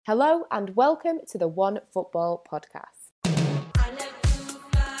Hello and welcome to the OneFootball podcast.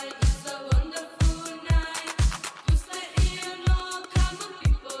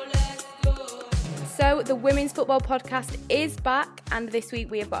 So the Women's Football Podcast is back, and this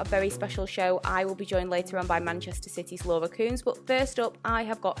week we have got a very special show. I will be joined later on by Manchester City's Laura Coombs, but first up I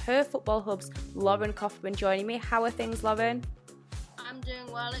have got her Football Hub's Laura Coffman joining me. How are things, Lauren? I'm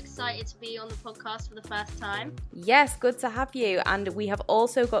doing well, excited to be on the podcast for the first time. Yes, good to have you. And we have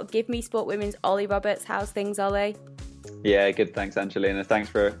also got Give Me Sport Women's Olly Roberts. How's things, Olly? Yeah, good. Thanks, Angelina. Thanks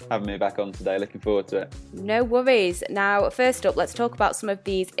for having me back on today. Looking forward to it. No worries. Now, first up, let's talk about some of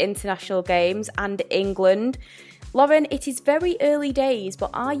these international games and England. Lauren, it is very early days, but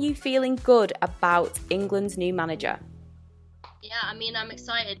are you feeling good about England's new manager? Yeah, I'm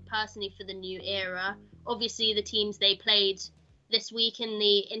excited personally for the new era. Obviously, the teams they played this week in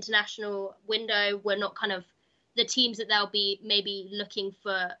the international window were not kind of the teams that they'll be maybe looking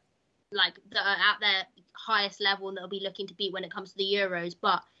for, like, that are at their highest level and they'll be looking to beat when it comes to the Euros.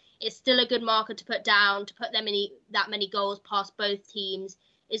 But it's still a good marker to put down. To put them in that many goals past both teams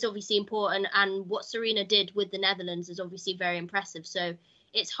is obviously important. And what Sarina did with the Netherlands is obviously very impressive. So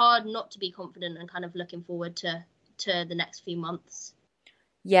it's hard not to be confident and kind of looking forward to the next few months.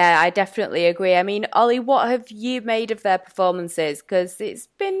 Yeah, I definitely agree. I mean, Olly, what have you made of their performances? Because it's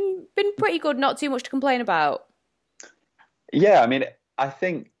been pretty good, not too much to complain about. Yeah, I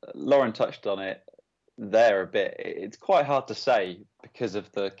think Lauren touched on it there a bit. It's quite hard to say because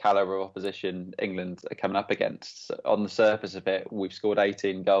of the calibre of opposition England are coming up against. So on the surface of it, we've scored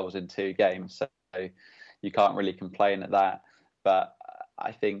 18 goals in 2 games, so you can't really complain at that. But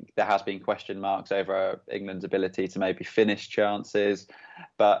I think there has been question marks over England's ability to maybe finish chances.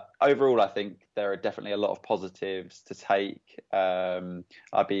 But overall, I think there are definitely a lot of positives to take.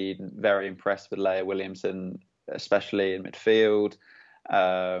 I've been very impressed with Leah Williamson, especially in midfield.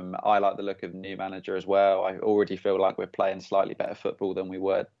 I like the look of the new manager as well. I already feel like we're playing slightly better football than we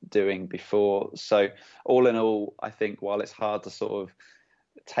were doing before. So all in all, I think while it's hard to sort of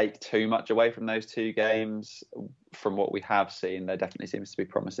take too much away from those 2 games, from what we have seen, there definitely seems to be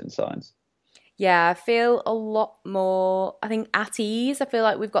promising signs. Yeah, I feel a lot more, I think, at ease. I feel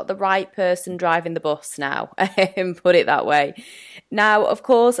like we've got the right person driving the bus now, put it that way. Now, of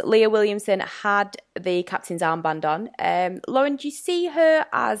course, Leah Williamson had the captain's armband on. Lauren, do you see her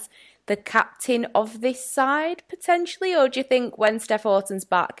as the captain of this side, potentially? Or do you think when Steph Houghton's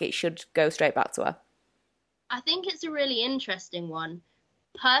back, it should go straight back to her? I think it's a really interesting one.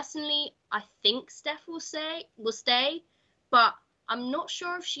 Personally, I think Steph will stay, but I'm not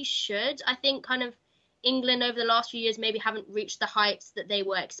sure if she should. I think kind of England over the last few years maybe haven't reached the heights that they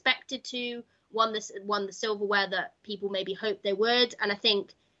were expected to, won the silverware that people maybe hoped they would. And I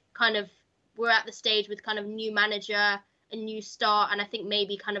think kind of we're at the stage with kind of new manager, a new start, and I think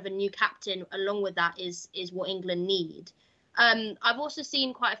maybe kind of a new captain along with that is what England need. I've also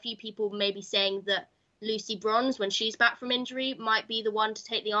seen quite a few people maybe saying that Lucy Bronze, when she's back from injury, might be the one to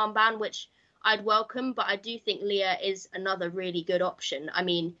take the armband, which I'd welcome. But I do think Leah is another really good option. I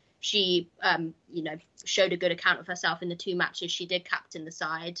mean, she, showed a good account of herself in the 2 matches she did captain the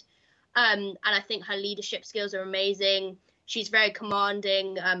side. And I think her leadership skills are amazing. She's very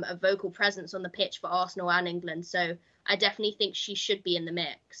commanding, a vocal presence on the pitch for Arsenal and England. So I definitely think she should be in the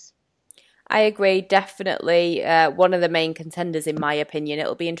mix. I agree, definitely one of the main contenders in my opinion.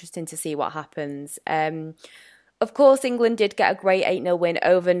 It'll be interesting to see what happens. Of course, England did get a great 8-0 win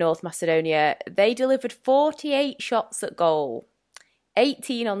over North Macedonia. They delivered 48 shots at goal,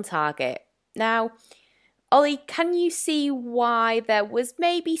 18 on target. Now, Olly, can you see why there was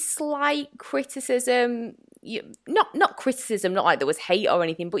maybe slight criticism? Not criticism, not like there was hate or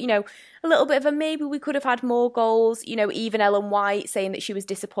anything, but, a little bit of a maybe we could have had more goals. Even Ellen White saying that she was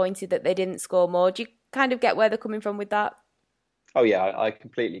disappointed that they didn't score more. Do you kind of get where they're coming from with that? Oh, yeah, I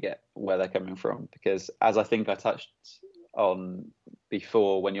completely get where they're coming from, because as I think I touched on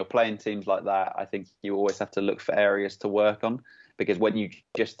before, when you're playing teams like that, I think you always have to look for areas to work on, because when you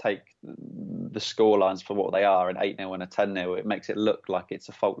just take the scorelines for what they are, an 8-0 and a 10-0, it makes it look like it's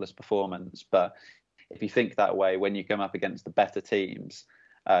a faultless performance. But if you think that way, when you come up against the better teams,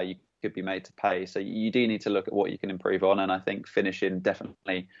 you could be made to pay. So you do need to look at what you can improve on. And I think finishing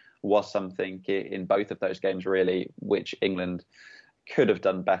definitely was something in both of those games, really, which England could have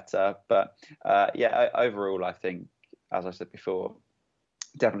done better. But overall, I think, as I said before,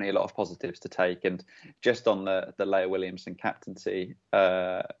 definitely a lot of positives to take. And just on the Leah Williamson captaincy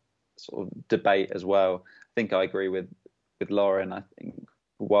sort of debate as well, I think I agree with Lauren. I think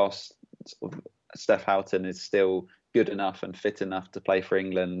whilst sort of Steph Houghton is still good enough and fit enough to play for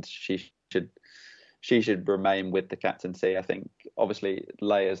England, she should she should remain with the captaincy. I think obviously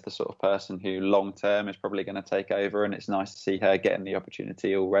Leia's the sort of person who long term is probably going to take over, and it's nice to see her getting the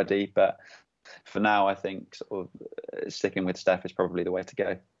opportunity already. But for now, I think sort of sticking with Steph is probably the way to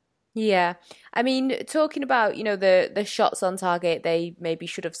go. Yeah. I mean, talking about, the shots on target, they maybe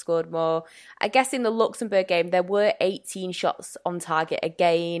should have scored more. I guess in the Luxembourg game, there were 18 shots on target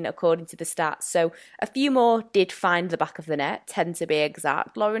again, according to the stats. So a few more did find the back of the net, 10 to be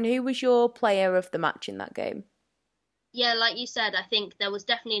exact. Lauren, who was your player of the match in that game? Yeah, like you said, I think there was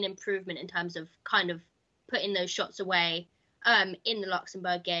definitely an improvement in terms of kind of putting those shots away in the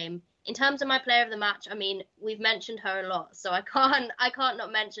Luxembourg game. In terms of my player of the match, I mean, we've mentioned her a lot, so I can't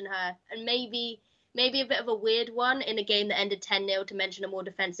not mention her. And maybe a bit of a weird one in a game that ended 10-0 to mention a more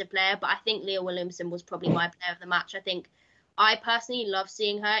defensive player, but I think Leah Williamson was probably my player of the match. I think I personally love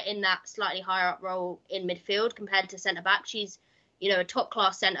seeing her in that slightly higher up role in midfield compared to centre back. She's, a top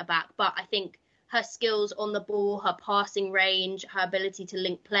class centre back, but I think her skills on the ball, her passing range, her ability to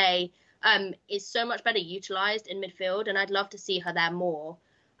link play is so much better utilised in midfield, and I'd love to see her there more.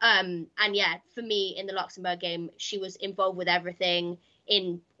 And yeah, for me in the Luxembourg game, she was involved with everything.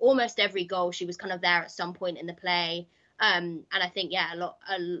 In almost every goal, she was kind of there at some point in the play. And I think, yeah, a lot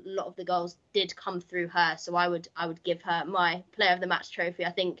of the goals did come through her. So I would give her my player of the match trophy.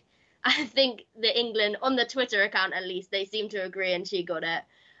 I think the England, on the Twitter account at least, they seem to agree and she got it.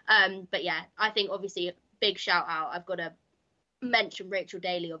 But yeah, I think obviously a big shout out. I've got to mention Rachel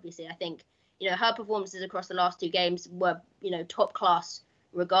Daly, obviously. I think, her performances across the last two games were, top class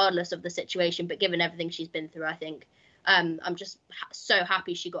regardless of the situation, but given everything she's been through, I think I'm just so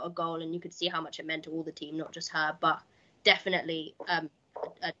happy she got a goal, and you could see how much it meant to all the team, not just her, but definitely a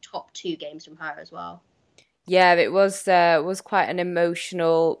top two games from her as well. Yeah, it was quite an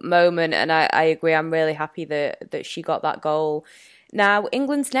emotional moment, and I agree. I'm really happy that she got that goal. Now,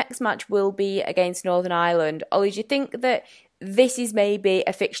 England's next match will be against Northern Ireland. Olly, do you think that this is maybe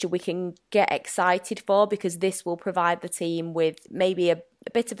a fixture we can get excited for, because this will provide the team with maybe a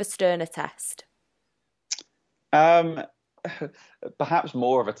bit of a sterner test? Perhaps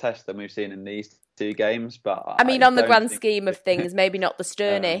more of a test than we've seen in these two games, but I mean, on the grand scheme of things, maybe not the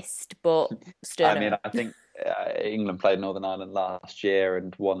sternest, but sterner. I mean, I think England played Northern Ireland last year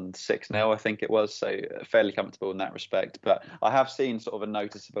and won 6-0, I think it was, so fairly comfortable in that respect. But I have seen sort of a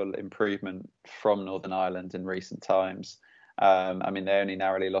noticeable improvement from Northern Ireland in recent times. I mean, they only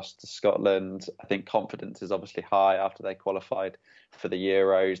narrowly lost to Scotland. I think confidence is obviously high after they qualified for the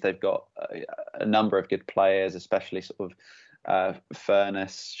Euros. They've got a number of good players, especially sort of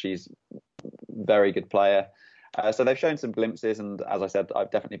Furness. She's a very good player. So they've shown some glimpses, and as I said, I've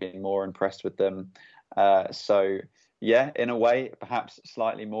definitely been more impressed with them. So yeah, in a way, perhaps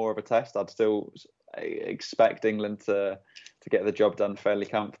slightly more of a test. I'd still expect England to get the job done fairly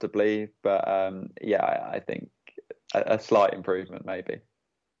comfortably, but yeah, I think a slight improvement maybe.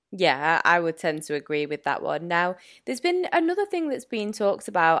 Yeah, I would tend to agree with that one. Now, there's been another thing that's been talked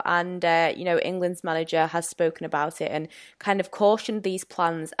about, and England's manager has spoken about it and kind of cautioned these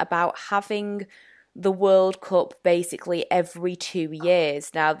plans about having the World Cup basically every 2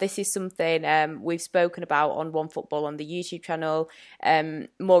 years. Now, this is something we've spoken about on OneFootball on the YouTube channel,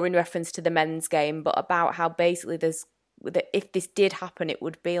 more in reference to the men's game, but about how basically if this did happen, it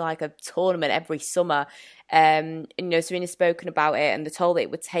would be like a tournament every summer. Sarina's spoken about it, and the toll that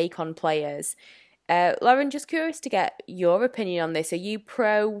it would take on players. Lauren, just curious to get your opinion on this. Are you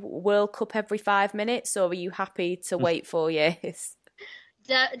pro World Cup every 5 minutes, or are you happy to wait 4 years?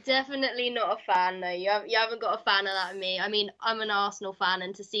 Definitely not a fan, though. You haven't got a fan of that in me. I mean, I'm an Arsenal fan,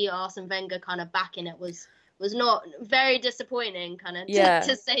 and to see Arsene Wenger kind of backing it was not very disappointing, kind of,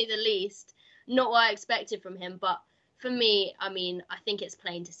 to say the least. Not what I expected from him, but for me, I mean, I think it's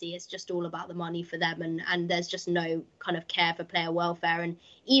plain to see it's just all about the money for them, and there's just no kind of care for player welfare, and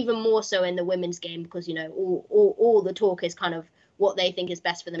even more so in the women's game, because all the talk is kind of what they think is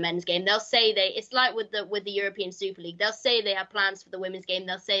best for the men's game. They'll say it's like with the European Super League. They'll say they have plans for the women's game.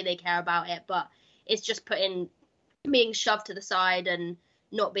 They'll say they care about it, but it's just being shoved to the side and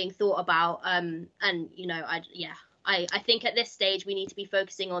not being thought about. I think at this stage we need to be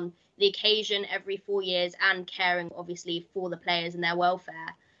focusing on the occasion every 4 years and caring obviously for the players and their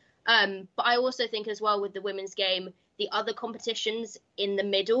welfare. But I also think as well with the women's game, the other competitions in the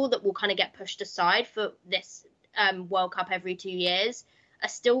middle that will kind of get pushed aside for this World Cup every 2 years are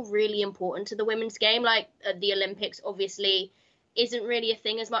still really important to the women's game. Like the Olympics obviously isn't really a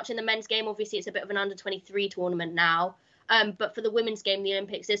thing as much in the men's game. Obviously it's a bit of an under-23 tournament now. But for the women's game, the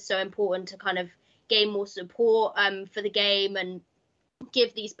Olympics is so important to kind of gain more support for the game and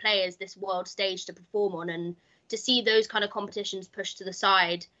give these players this world stage to perform on, and to see those kind of competitions pushed to the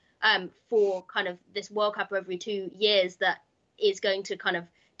side for kind of this World Cup every 2 years that is going to kind of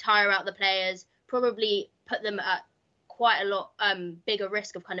tire out the players, probably put them at quite a lot bigger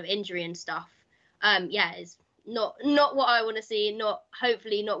risk of kind of injury and stuff. It's not what I want to see,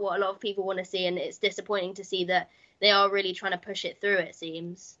 hopefully not what a lot of people want to see, and it's disappointing to see that they are really trying to push it through, it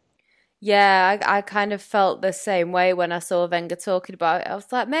seems. Yeah, I kind of felt the same way when I saw Wenger talking about it. I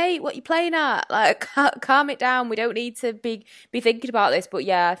was like, mate, what are you playing at? Like, calm it down. We don't need to be thinking about this. But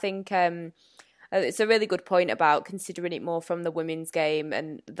yeah, I think it's a really good point about considering it more from the women's game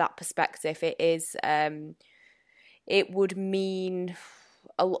and that perspective. It is, it would mean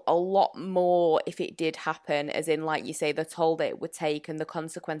a lot more if it did happen, as in, like you say, the toll that it would take and the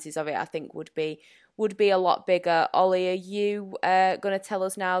consequences of it, I think would be a lot bigger. Olly, are you going to tell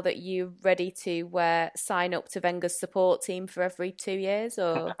us now that you're ready to sign up to Wenger's support team for every 2 years?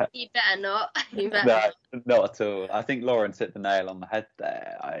 Or You better not. No, not at all. I think Lauren's hit the nail on the head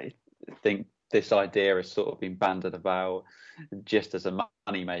there. I think this idea has sort of been banded about just as a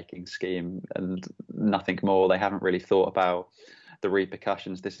money-making scheme and nothing more. They haven't really thought about the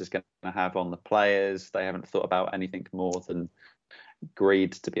repercussions this is going to have on the players. They haven't thought about anything more than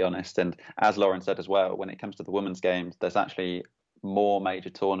greed, to be honest. And as Lauren said as well, when it comes to the women's games, there's actually more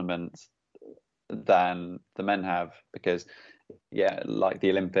major tournaments than the men have, because like the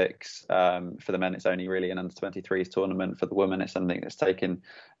Olympics, for the men it's only really an under-23s tournament. For the women it's something that's taken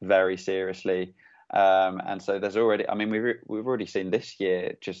very seriously. And so there's already, I mean, we've already seen this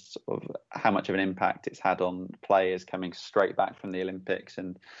year just sort of how much of an impact it's had on players coming straight back from the Olympics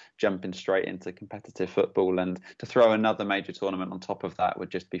and jumping straight into competitive football. And to throw another major tournament on top of that would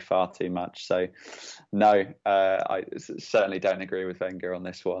just be far too much. So no, I certainly don't agree with Wenger on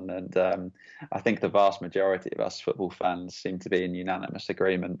this one. And I think the vast majority of us football fans seem to be in unanimous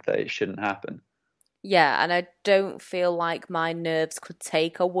agreement that it shouldn't happen. yeah, and I don't feel like my nerves could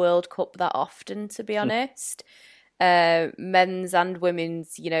take a World Cup that often, to be honest. Men's and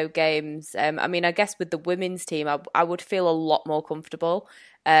women's, games. I mean, I guess with the women's team, I would feel a lot more comfortable.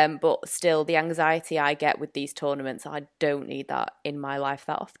 But still, the anxiety I get with these tournaments, I don't need that in my life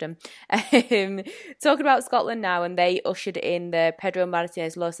that often. Talking about Scotland now, and they ushered in the Pedro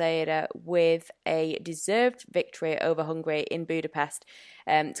Martinez Losaera with a deserved victory over Hungary in Budapest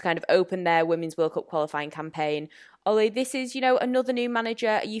to kind of open their Women's World Cup qualifying campaign. Olly, this is, another new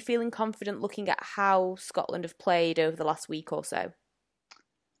manager. Are you feeling confident looking at how Scotland have played over the last week or so?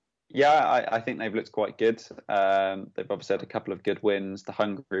 Yeah, I think they've looked quite good. They've obviously had a couple of good wins. The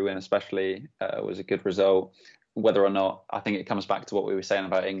Hungary win especially was a good result. Whether or not, I think it comes back to what we were saying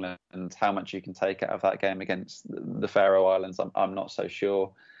about England and how much you can take out of that game against the Faroe Islands. I'm not so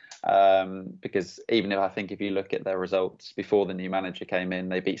sure. Because even if you look at their results before the new manager came in,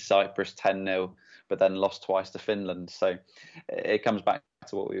 they beat Cyprus 10-0, but then lost twice to Finland. So it comes back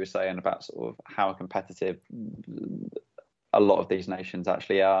to what we were saying about sort of how competitive a lot of these nations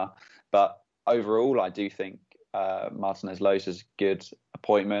actually are. But overall, I do think Martinez Loos is a good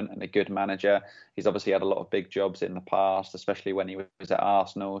appointment and a good manager. He's obviously had a lot of big jobs in the past, especially when he was at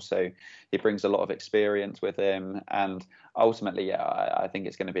Arsenal. So he brings a lot of experience with him. And ultimately, I think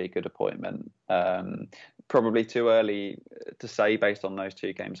it's going to be a good appointment. Probably too early to say based on those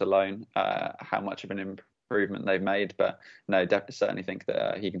two games alone how much of an improvement they've made. But no, certainly think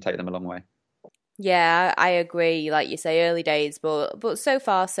that he can take them a long way. Yeah, I agree. Like you say, early days, but so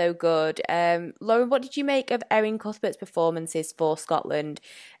far so good. Lauren, what did you make of Erin Cuthbert's performances for Scotland?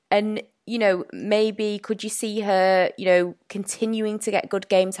 And, maybe could you see her, continuing to get good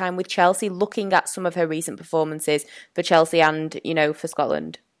game time with Chelsea, looking at some of her recent performances for Chelsea and, for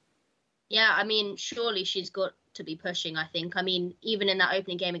Scotland? Yeah, I mean, surely she's got to be pushing, I think. I mean, even in that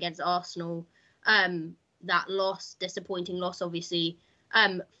opening game against Arsenal, that disappointing loss, obviously,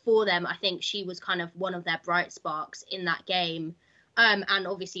 for them, I think she was kind of one of their bright sparks in that game. And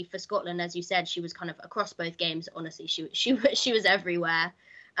obviously for Scotland, as you said, she was kind of across both games. Honestly, she was everywhere.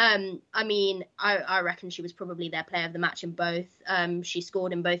 I mean, I reckon she was probably their player of the match in both. She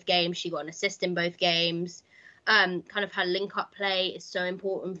scored in both games. She got an assist in both games. Kind of her link-up play is so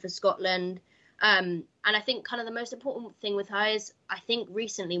important for Scotland. And I think kind of the most important thing with her is, I think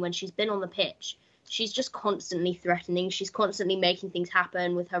recently when she's been on the pitch, she's just constantly threatening. She's constantly making things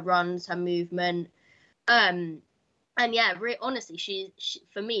happen with her runs, her movement. And yeah, honestly, she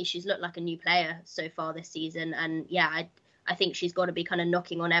for me, she's looked like a new player so far this season. And yeah, I think she's got to be kind of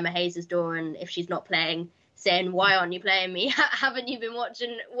knocking on Emma Hayes' door. And if she's not playing, saying, why aren't you playing me? Haven't you been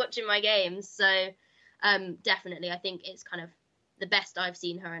watching my games? So definitely, I think it's kind of the best I've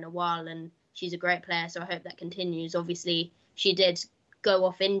seen her in a while. And she's a great player. So I hope that continues. Obviously, she did go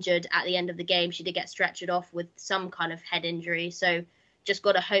off injured at the end of the game. She did get stretchered off with some kind of head injury. So just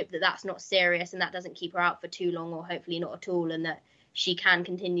got to hope that that's not serious and that doesn't keep her out for too long, or hopefully not at all, and that she can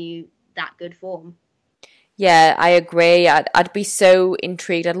continue that good form. Yeah, I agree. I'd be so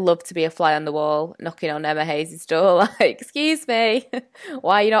intrigued. I'd love to be a fly on the wall, knocking on Emma Hayes' door, like, "Excuse me,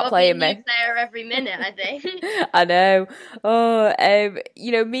 why are you not playing me?" Be a new player every minute, I think. I know.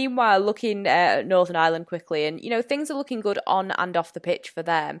 Oh, meanwhile, looking at Northern Ireland quickly, and things are looking good on and off the pitch for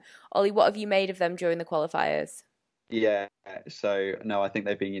them. Ollie, what have you made of them during the qualifiers? Yeah, so no, I think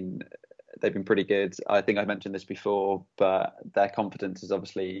they've been pretty good. I think I mentioned this before, but their confidence is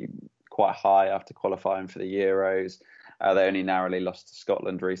obviously quite high after qualifying for the Euros. They only narrowly lost to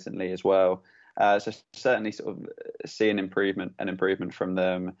Scotland recently as well. So certainly sort of see an improvement from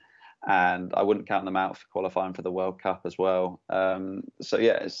them, and I wouldn't count them out for qualifying for the World Cup as well. So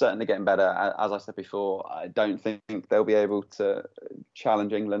yeah, it's certainly getting better. As I said before, I don't think they'll be able to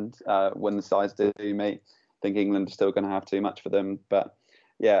challenge England when the sides do meet. I think England is still going to have too much for them, but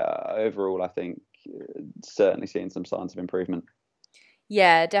yeah, overall, I think certainly seeing some signs of improvement.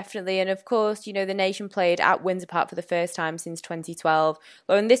 Yeah, definitely. And of course, the nation played at Windsor Park for the first time since 2012.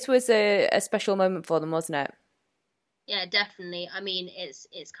 And this was a special moment for them, wasn't it? Yeah, definitely. I mean,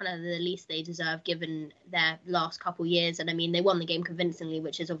 it's kind of the least they deserve given their last couple years. And I mean, they won the game convincingly,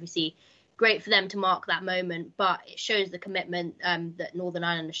 which is obviously great for them to mark that moment. But it shows the commitment that Northern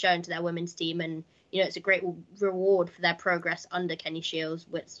Ireland has shown to their women's team. And, it's a great reward for their progress under Kenny Shiels,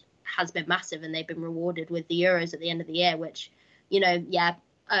 which has been massive. And they've been rewarded with the Euros at the end of the year, which,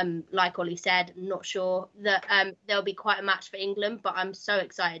 like Ollie said, not sure that there'll be quite a match for England. But I'm so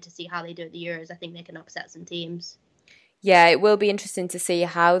excited to see how they do at the Euros. I think they can upset some teams. Yeah, it will be interesting to see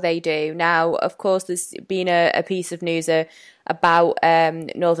how they do. Now, of course, there's been a piece of news about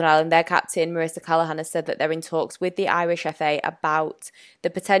Northern Ireland. Their captain, Marissa Callaghan, has said that they're in talks with the Irish FA about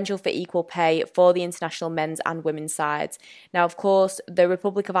the potential for equal pay for the international men's and women's sides. Now, of course, the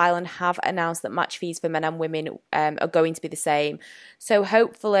Republic of Ireland have announced that match fees for men and women are going to be the same. So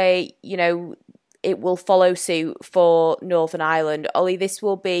hopefully, it will follow suit for Northern Ireland. Ollie, this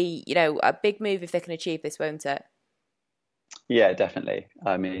will be, a big move if they can achieve this, won't it? Yeah, definitely.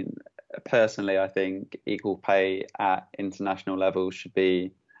 I mean, personally, I think equal pay at international level should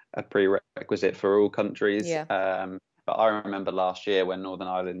be a prerequisite for all countries. Yeah. But I remember last year when Northern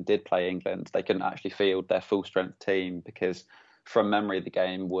Ireland did play England, they couldn't actually field their full strength team because, from memory, the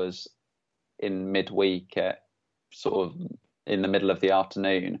game was in midweek at sort of in the middle of the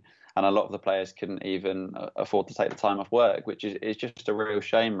afternoon. And a lot of the players couldn't even afford to take the time off work, which is just a real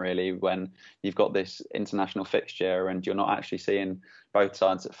shame, really, when you've got this international fixture and you're not actually seeing both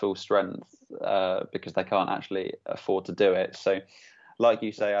sides at full strength because they can't actually afford to do it. So, like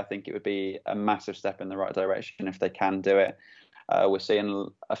you say, I think it would be a massive step in the right direction if they can do it. We're seeing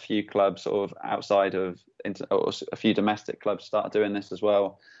a few clubs sort of outside of, or a few domestic clubs start doing this as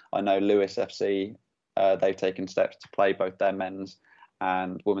well. I know Lewis FC, they've taken steps to play both their men's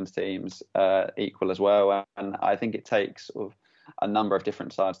and women's teams equal as well. And I think it takes sort of a number of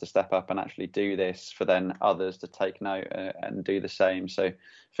different sides to step up and actually do this for then others to take note and do the same. So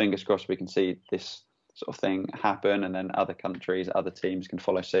fingers crossed we can see this sort of thing happen and then other countries, other teams can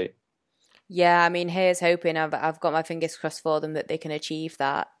follow suit. Yeah, I mean, here's hoping. I've got my fingers crossed for them that they can achieve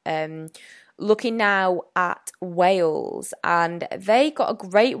that. Looking now at Wales, and they got a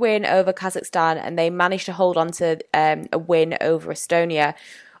great win over Kazakhstan and they managed to hold on to a win over Estonia.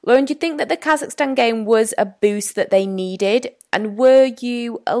 Lauren, do you think that the Kazakhstan game was a boost that they needed? And were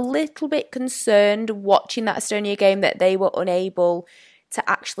you a little bit concerned watching that Estonia game that they were unable to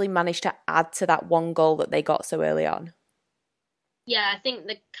actually manage to add to that one goal that they got so early on? Yeah, I think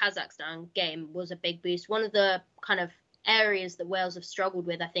the Kazakhstan game was a big boost. One of the kind of areas that Wales have struggled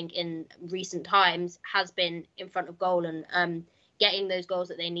with, I think, in recent times has been in front of goal and getting those goals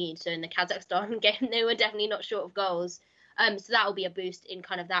that they need. So in the Kazakhstan game, they were definitely not short of goals. So that will be a boost in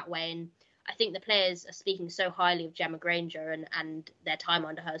kind of that way. And I think the players are speaking so highly of Gemma Grainger and their time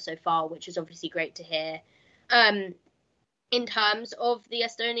under her so far, which is obviously great to hear. In terms of the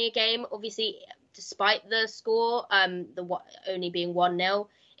Estonia game, obviously, despite the score, only being 1-0,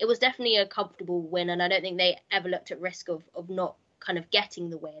 it was definitely a comfortable win, and I don't think they ever looked at risk of not kind of getting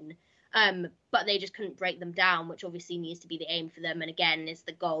the win. But they just couldn't break them down, which obviously needs to be the aim for them. And again, is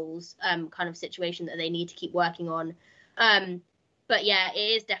the goals kind of situation that they need to keep working on. But yeah, it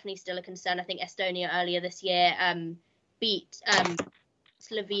is definitely still a concern. I think Estonia earlier this year were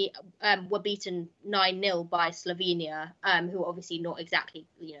beaten 9-0 by Slovenia, who are obviously not exactly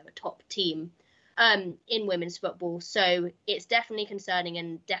a top team in women's football. So it's definitely concerning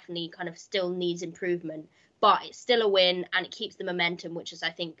and definitely kind of still needs improvement. But it's still a win and it keeps the momentum, which is,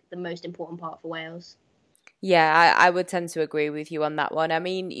 I think, the most important part for Wales. Yeah, I would tend to agree with you on that one. I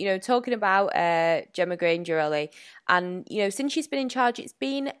mean, talking about Gemma Grainger, Olly, and, since she's been in charge, it's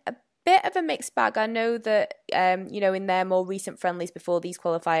been a bit of a mixed bag. I know that, in their more recent friendlies before these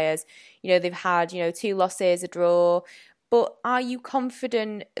qualifiers, they've had, 2 losses, a draw. But are you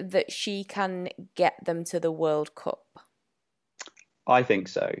confident that she can get them to the World Cup? I think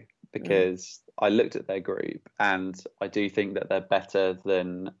so, because I looked at their group and I do think that they're better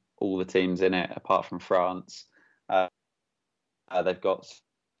than all the teams in it, apart from France. They've got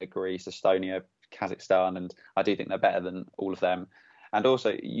Greece, Estonia, Kazakhstan, and I do think they're better than all of them. And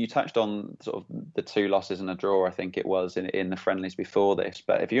also, you touched on sort of the 2 losses and a draw, I think it was, in the friendlies before this.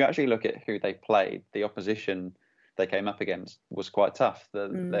 But if you actually look at who they played, the opposition they came up against was quite tough.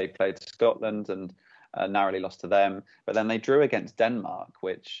 They played Scotland and narrowly lost to them. But then they drew against Denmark,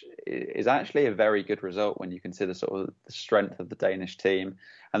 which is actually a very good result when you consider sort of the strength of the Danish team.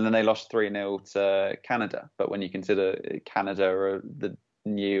 And then they lost 3-0 to Canada. But when you consider Canada are the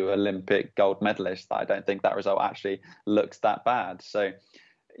new Olympic gold medalists, I don't think that result actually looks that bad. So,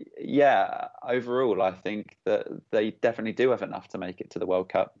 yeah, overall, I think that they definitely do have enough to make it to the World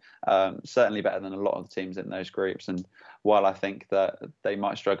Cup. Certainly better than a lot of the teams in those groups. And while I think that they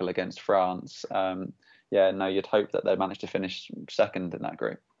might struggle against France, you'd hope that they manage to finish second in that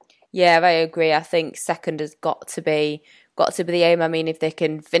group. Yeah, I agree. I think second has got to be the aim. I mean, if they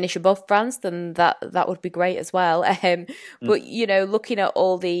can finish above France, then that would be great as well. But looking at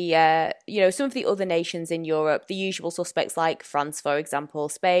all the some of the other nations in Europe, the usual suspects like France, for example,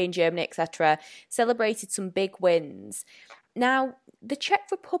 Spain, Germany, etc., celebrated some big wins. Now, the Czech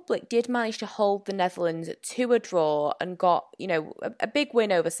Republic did manage to hold the Netherlands to a draw and got a big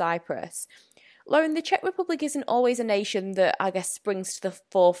win over Cyprus. Lauren, the Czech Republic isn't always a nation that I guess springs to the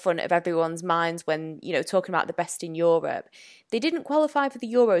forefront of everyone's minds when, talking about the best in Europe. They didn't qualify for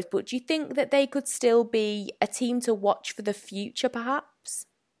the Euros, but do you think that they could still be a team to watch for the future, perhaps?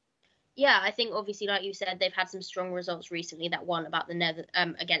 Yeah, I think obviously, like you said, they've had some strong results recently. That one about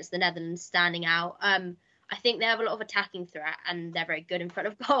against the Netherlands standing out. I think they have a lot of attacking threat and they're very good in front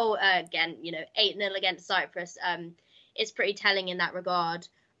of goal. Again, 8-0 against Cyprus is pretty telling in that regard.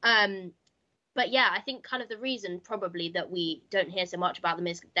 But yeah, I think kind of the reason probably that we don't hear so much about them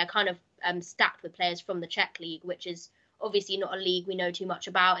is they're kind of stacked with players from the Czech league, which is obviously not a league we know too much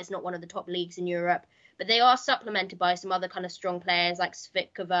about. It's not one of the top leagues in Europe, but they are supplemented by some other kind of strong players like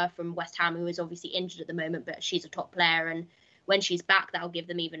Svitkova from West Ham, who is obviously injured at the moment, but she's a top player. And when she's back, that'll give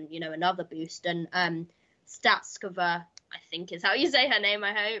them even, another boost. And Statskova, I think is how you say her name,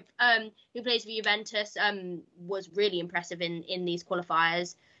 I hope, who plays for Juventus, was really impressive in these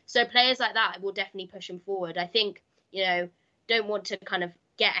qualifiers. So players like that will definitely push them forward. I think, don't want to kind of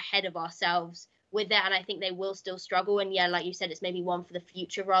get ahead of ourselves with that. And I think they will still struggle. And yeah, like you said, it's maybe one for the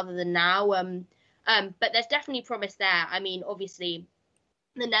future rather than now. But there's definitely promise there. I mean, obviously,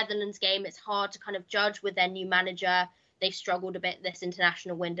 the Netherlands game, it's hard to kind of judge with their new manager. They've struggled a bit this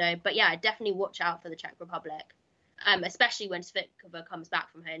international window. But yeah, definitely watch out for the Czech Republic, especially when Svitkova comes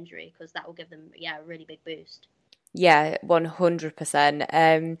back from her injury, because that will give them, a really big boost. Yeah,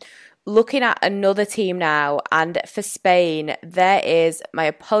 100%. Looking at another team now, and for Spain, there is, my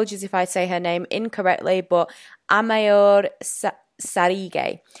apologies if I say her name incorrectly, but Amayor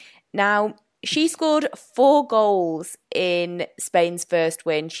Sarige. Now, she scored 4 goals in Spain's first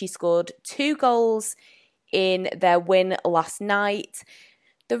win. She scored 2 goals in their win last night.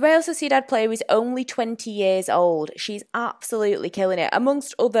 The Real Sociedad player is only 20 years old. She's absolutely killing it.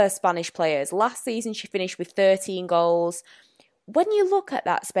 Amongst other Spanish players, last season she finished with 13 goals. When you look at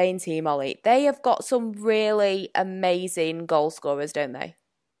that Spain team, Olly, they have got some really amazing goal scorers, don't they?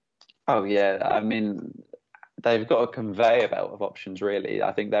 Oh, yeah. I mean, they've got a conveyor belt of options, really.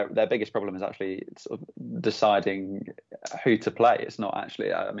 I think their biggest problem is actually sort of deciding who to play. It's not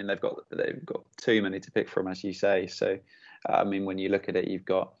actually, I mean, they've got too many to pick from, as you say. So, I mean, when you look at it, you've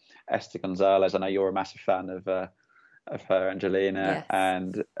got Esther Gonzalez. I know you're a massive fan of her, Angelina, yes.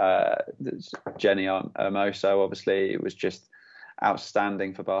 And Jenny Hermoso. Obviously, it was just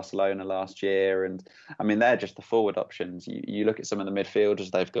outstanding for Barcelona last year. And I mean, they're just the forward options. You look at some of the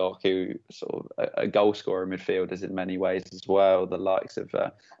midfielders they've got, who sort of a goal scorer midfielders in many ways as well, the likes of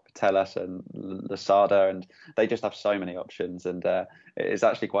Patelas and Lasada, and they just have so many options, and it's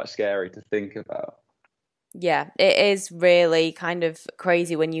actually quite scary to think about. Yeah, it is really kind of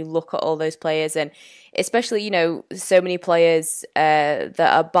crazy when you look at all those players, and especially, so many players that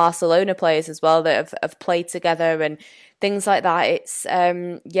are Barcelona players as well that have played together and things like that. It's,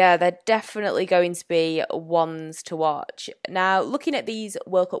 they're definitely going to be ones to watch. Now, looking at these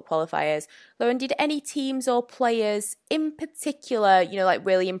World Cup qualifiers, Lauren, did any teams or players in particular,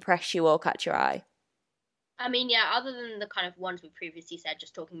 really impress you or catch your eye? I mean, yeah, other than the kind of ones we previously said,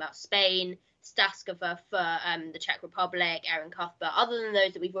 just talking about Spain, Staskova for the Czech Republic, Erin Cuthbert, other than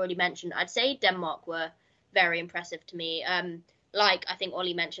those that we've already mentioned, I'd say Denmark were very impressive to me. Like I think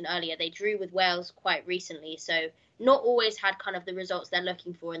Olly mentioned earlier, they drew with Wales quite recently, so not always had kind of the results they're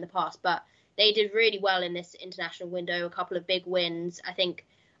looking for in the past, but they did really well in this international window, a couple of big wins. I think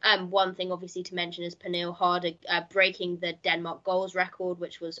one thing obviously to mention is Pernille Harder breaking the Denmark goals record,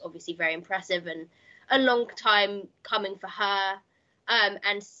 which was obviously very impressive and a long time coming for her.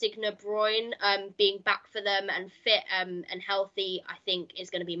 And Signe Bruyn being back for them and fit and healthy, I think is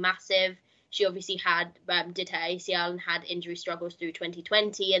going to be massive. She obviously did her ACL and had injury struggles through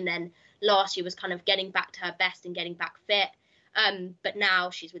 2020, and then last year was kind of getting back to her best and getting back fit. But now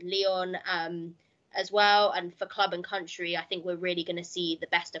she's with Lyon as well, and for club and country, I think we're really going to see the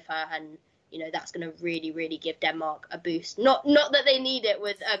best of her, and that's going to really, really give Denmark a boost. Not that they need it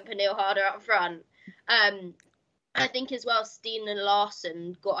with Pernille Harder up front. I think as well, Stine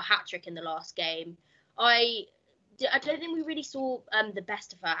Larsen got a hat-trick in the last game. I don't think we really saw the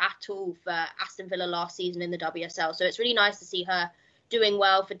best of her at all for Aston Villa last season in the WSL. So it's really nice to see her doing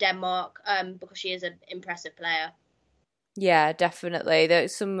well for Denmark because she is an impressive player. Yeah, definitely.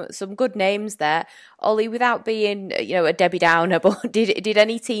 There's some good names there. Olly, without being a Debbie Downer, but did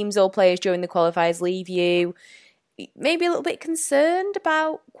any teams or players during the qualifiers leave you maybe a little bit concerned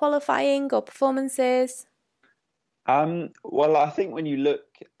about qualifying or performances? Well, I think when you look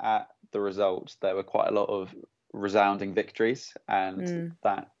at the results, there were quite a lot of resounding victories, and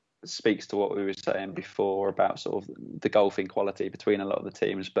that speaks to what we were saying before about sort of the golfing quality between a lot of the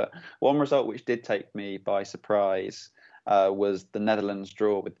teams. But one result which did take me by surprise was the Netherlands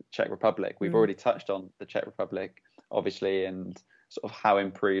draw with the Czech Republic. We've already touched on the Czech Republic, obviously, and sort of how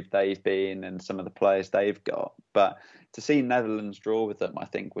improved they've been and some of the players they've got. But to see Netherlands draw with them, I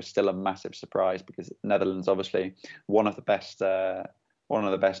think, was still a massive surprise, because Netherlands, obviously, one of the best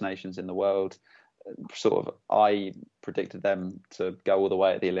nations in the world. Sort of, I predicted them to go all the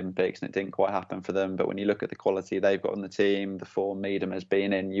way at the Olympics, and it didn't quite happen for them. But when you look at the quality they've got on the team, the form Miedem has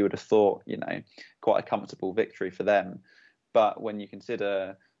been in, you would have thought, quite a comfortable victory for them. But when you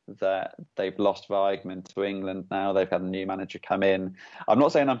consider that they've lost Wiegman to England now, they've had a new manager come in. I'm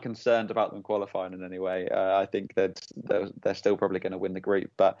not saying I'm concerned about them qualifying in any way. I think that they're still probably going to win the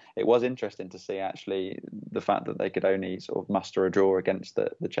group, but it was interesting to see actually the fact that they could only sort of muster a draw against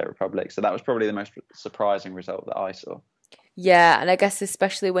the Czech Republic. So that was probably the most surprising result that I saw. Yeah, and I guess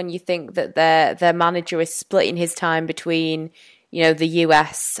especially when you think that their manager is splitting his time between the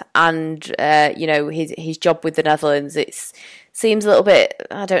US and his job with the Netherlands, it seems a little bit,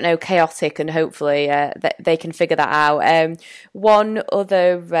 I don't know, chaotic, and hopefully they can figure that out. One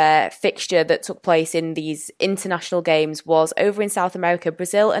other fixture that took place in these international games was over in South America,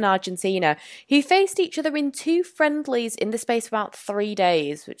 Brazil and Argentina, who faced each other in 2 friendlies in the space of about 3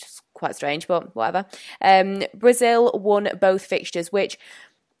 days, which is quite strange, but whatever. Brazil won both fixtures, which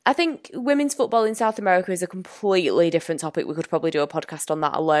I think women's football in South America is a completely different topic. We could probably do a podcast on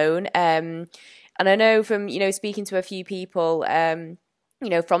that alone. And I know from, speaking to a few people,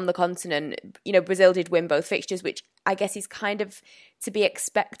 from the continent, Brazil did win both fixtures, which I guess is kind of to be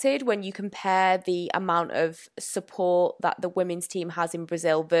expected when you compare the amount of support that the women's team has in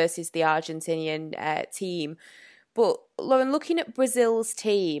Brazil versus the Argentinian team. But Lauren, looking at Brazil's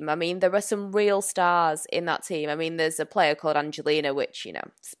team, I mean, there are some real stars in that team. I mean, there's a player called Angelina, which,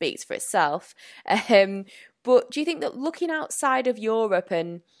 speaks for itself. But do you think that looking outside of Europe,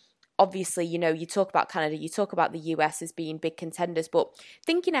 and obviously, you talk about Canada, you talk about the US as being big contenders, but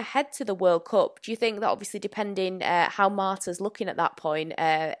thinking ahead to the World Cup, do you think that, obviously depending how Marta's looking at that point,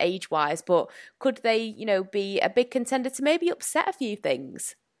 age-wise, but could they, be a big contender to maybe upset a few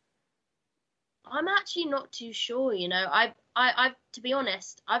things? I'm actually not too sure. I've to be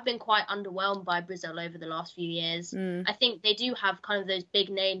honest, I've been quite underwhelmed by Brazil over the last few years. I think they do have kind of those big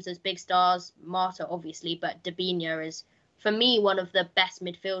names, those big stars. Marta, obviously, but Debinha is, for me, one of the best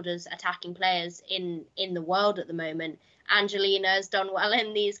midfielders, attacking players in the world at the moment. Angelina has done well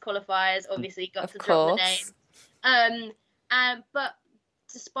in these qualifiers. Obviously, got to drop the name. But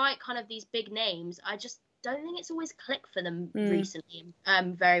despite kind of these big names, I just don't think it's always clicked for them recently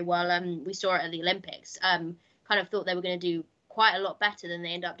very well. We saw it at the Olympics. Kind of thought they were going to do quite a lot better than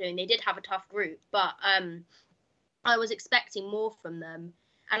they ended up doing. They did have a tough group, but I was expecting more from them.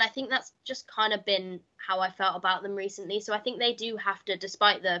 And I think that's just kind of been how I felt about them recently. So I think they do have to,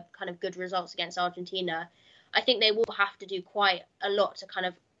 despite the kind of good results against Argentina, I think they will have to do quite a lot to kind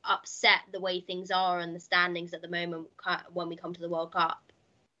of upset the way things are and the standings at the moment when we come to the World Cup.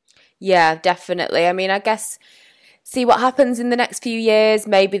 Yeah, definitely. I mean, I guess see what happens in the next few years.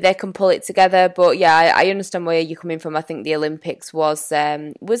 Maybe they can pull it together. But yeah, I understand where you're coming from. I think the Olympics was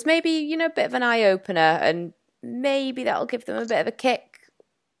maybe, a bit of an eye-opener, and maybe that'll give them a bit of a kick.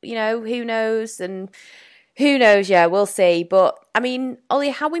 Who knows? And who knows? Yeah, we'll see. But I mean, Olly,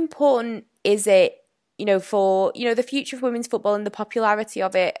 how important is it, for, the future of women's football and the popularity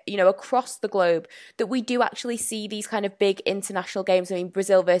of it, across the globe, that we do actually see these kind of big international games? I mean,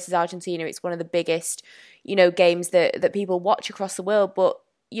 Brazil versus Argentina, it's one of the biggest, games that people watch across the world. But,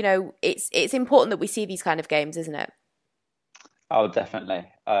 it's important that we see these kind of games, isn't it? Oh, definitely.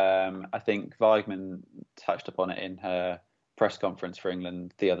 I think Wiegman touched upon it in her press conference for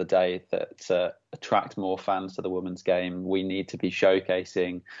England the other day, that to attract more fans to the women's game, we need to be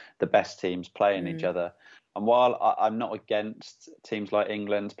showcasing the best teams playing each other. And while I'm not against teams like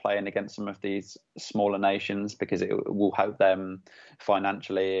England playing against some of these smaller nations, because it will help them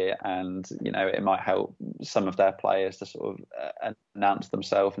financially, and it might help some of their players to sort of announce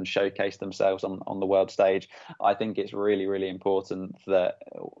themselves and showcase themselves on the world stage, I think it's really, really important that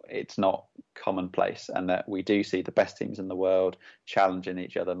it's not commonplace, and that we do see the best teams in the world challenging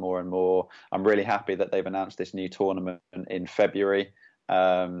each other more and more. I'm really happy that they've announced this new tournament in February.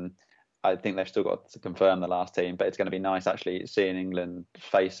 I think they've still got to confirm the last team, but it's going to be nice actually seeing England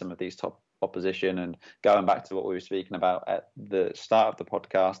face some of these top opposition. And going back to what we were speaking about at the start of the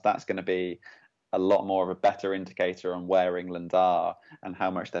podcast, that's going to be a lot more of a better indicator on where England are and how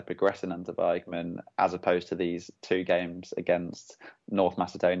much they're progressing under Wiegman, as opposed to these two games against North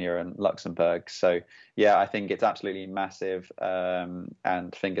Macedonia and Luxembourg. So, yeah, I think it's absolutely massive.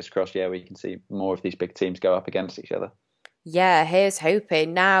 And fingers crossed, we can see more of these big teams go up against each other. Yeah, here's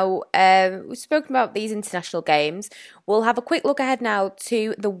hoping. Now, we've spoken about these international games. We'll have a quick look ahead now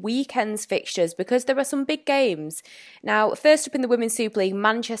to the weekend's fixtures, because there are some big games. Now, first up in the Women's Super League,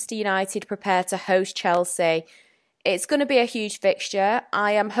 Manchester United prepare to host Chelsea. It's going to be a huge fixture.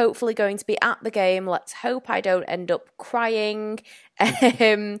 I am hopefully going to be at the game. Let's hope I don't end up crying.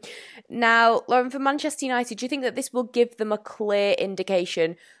 Now, Lauren, for Manchester United, do you think that this will give them a clear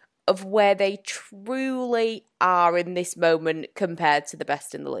indication of where they truly are in this moment compared to the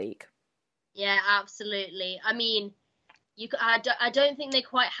best in the league? Yeah, absolutely. I mean, I don't think they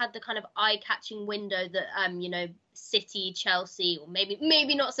quite had the kind of eye-catching window that City, Chelsea, or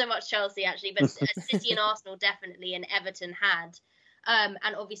maybe not so much Chelsea actually, but City and Arsenal definitely, and Everton had.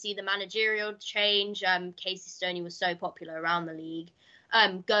 And obviously the managerial change. Casey Stoney was so popular around the league.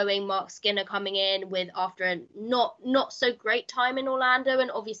 Going, Mark Skinner coming in after a not so great time in Orlando,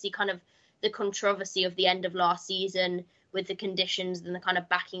 and obviously kind of the controversy of the end of last season with the conditions and the kind of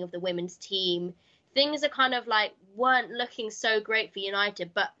backing of the women's team. Things are kind of weren't looking so great for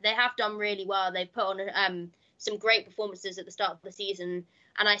United, but they have done really well. They've put on some great performances at the start of the season,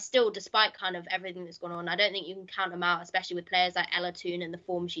 and I still, despite kind of everything that's gone on, I don't think you can count them out, especially with players like Ella Toone and the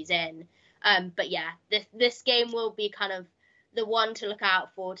form she's in. But yeah, this game will be kind of the one to look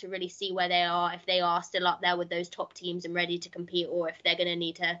out for, to really see where they are, if they are still up there with those top teams and ready to compete, or if they're going to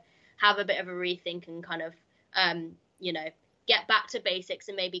need to have a bit of a rethink and kind of, get back to basics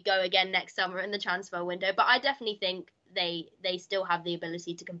and maybe go again next summer in the transfer window. But I definitely think they still have the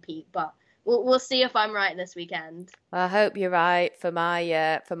ability to compete, but we'll see if I'm right this weekend. I hope you're right for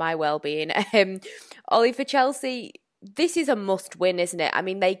my well-being. Olly, for Chelsea, this is a must-win, isn't it? I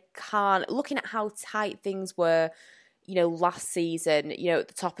mean, they can't, looking at how tight things were, last season, at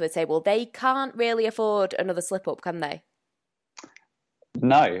the top of the table, they can't really afford another slip-up, can they?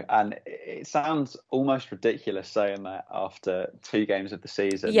 No, and it sounds almost ridiculous saying that after two games of the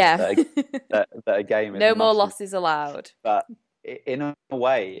season. Yeah. that a game is no more losses allowed. But in a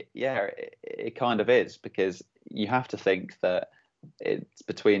way, it kind of is, because you have to think that it's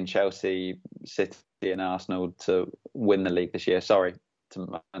between Chelsea, City and Arsenal to win the league this year. Sorry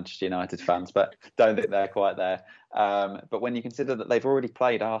to Manchester United fans, but don't think they're quite there. But when you consider that they've already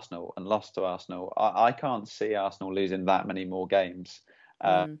played Arsenal and lost to Arsenal, I can't see Arsenal losing that many more games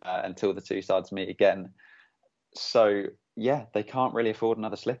until the two sides meet again. So, yeah, they can't really afford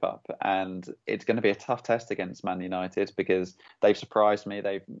another slip-up. And it's going to be a tough test against Man United, because they've surprised me.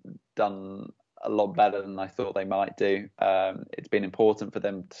 They've done a lot better than I thought they might do. It's been important for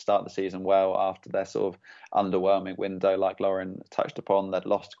them to start the season well after their sort of underwhelming window, like Lauren touched upon. They'd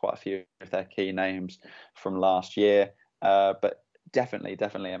lost quite a few of their key names from last year. But definitely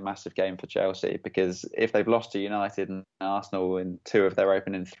a massive game for Chelsea, because if they've lost to United and Arsenal in two of their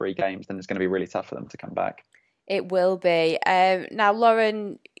opening three games, then it's going to be really tough for them to come back. It will be. Now,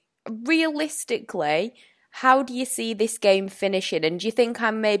 Lauren, realistically, How do you see this game finishing? And do you think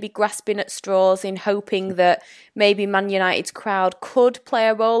I'm maybe grasping at straws in hoping that maybe Man United's crowd could play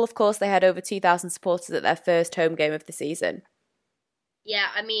a role? Of course, they had over 2,000 supporters at their first home game of the season. Yeah,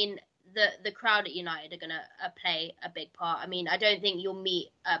 I mean, the crowd at United are going to play a big part. I mean, I don't think you'll meet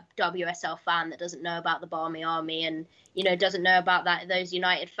a WSL fan that doesn't know about the Barmy Army and, doesn't know about those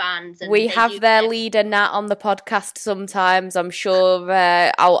United fans. And we have their leader, Nat, on the podcast sometimes. I'm sure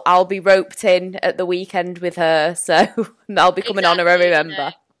I'll be roped in at the weekend with her, so I'll be coming on her, I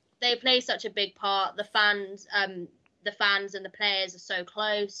remember. They play such a big part. The fans and the players are so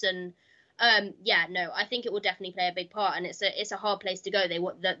close, and I think it will definitely play a big part, and it's a hard place to go.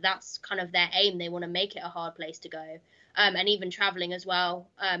 That's kind of their aim. They want to make it a hard place to go, and even traveling as well.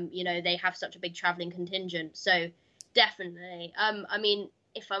 They have such a big traveling contingent, so definitely. I mean,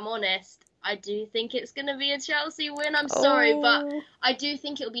 if I'm honest, I do think it's going to be a Chelsea win. I'm sorry, but I do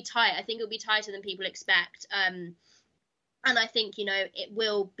think it'll be tight. I think it'll be tighter than people expect. And I think, it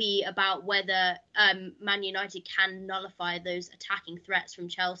will be about whether Man United can nullify those attacking threats from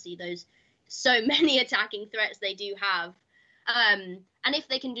Chelsea, those so many attacking threats they do have. And if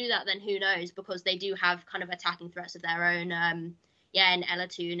they can do that, then who knows, because they do have kind of attacking threats of their own. In Ella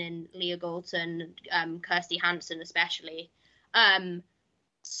Toon and Leah Galton, Kirsty Hansen especially. If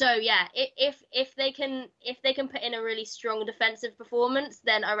they can put in a really strong defensive performance,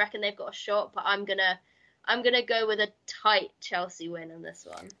 then I reckon they've got a shot. But I'm gonna go with a tight Chelsea win on this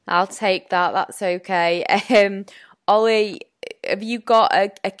one. I'll take that. That's okay. Olly, have you got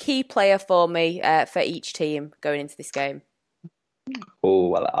a key player for me for each team going into this game? Oh,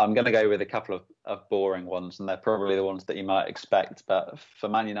 well, I'm going to go with a couple of boring ones, and they're probably the ones that you might expect. But for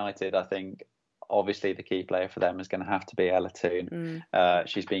Man United, I think obviously the key player for them is going to have to be Ella Toon.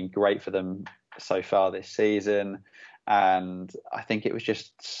 She's been great for them so far this season, and I think it was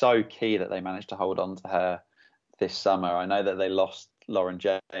just so key that they managed to hold on to her this summer. I know that they lost Lauren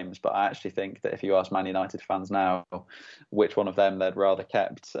James, but I actually think that if you ask Man United fans now which one of them they'd rather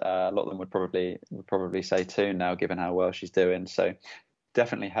kept, a lot of them would probably say Toon now, given how well she's doing. So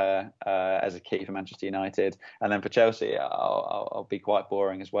definitely her as a key for Manchester United. And then for Chelsea, I'll be quite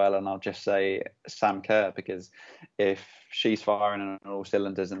boring as well, and I'll just say Sam Kerr, because if she's firing on all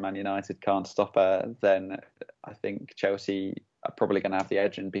cylinders and Man United can't stop her, then I think Chelsea are probably going to have the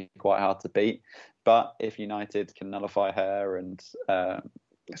edge and be quite hard to beat. But if United can nullify her and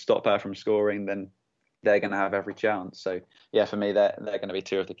stop her from scoring, then they're going to have every chance. So, yeah, for me, they're going to be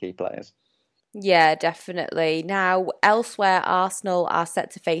two of the key players. Yeah, definitely. Now, elsewhere, Arsenal are set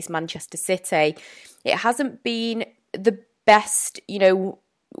to face Manchester City. It hasn't been the best,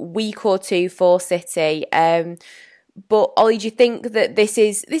 week or two for City. But, Olly, do you think that this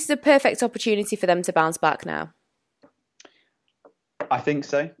is a perfect opportunity for them to bounce back now? I think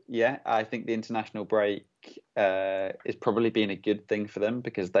so, yeah. I think the international break is probably been a good thing for them,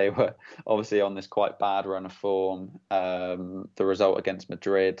 because they were obviously on this quite bad run of form. The result against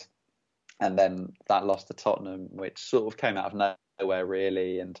Madrid, and then that loss to Tottenham, which sort of came out of nowhere,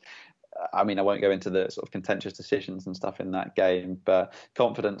 really. And I mean, I won't go into the sort of contentious decisions and stuff in that game, but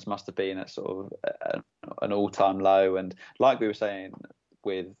confidence must have been at sort of an all-time low. And like we were saying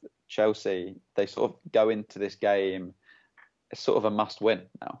with Chelsea, they sort of go into this game, it's sort of a must-win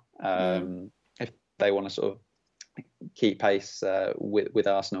now if they want to sort of keep pace with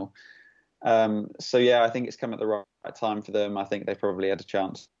Arsenal. So yeah, I think it's come at the right time for them. I think they probably had a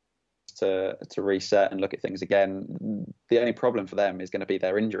chance to reset and look at things again. The only problem for them is going to be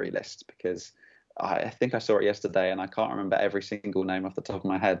their injury list, because I think I saw it yesterday and I can't remember every single name off the top of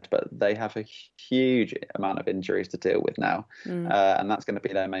my head, but they have a huge amount of injuries to deal with now, and that's going to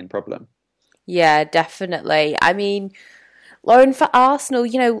be their main problem. Yeah, definitely. I mean, Lauren, for Arsenal,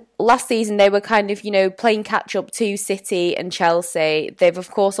 last season they were kind of, playing catch up to City and Chelsea. They've, of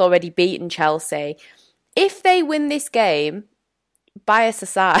course, already beaten Chelsea. If they win this game, bias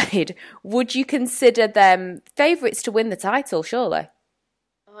aside, would you consider them favourites to win the title, surely?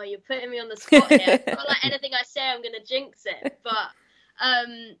 Oh, you're putting me on the spot here. I feel like anything I say, I'm going to jinx it. But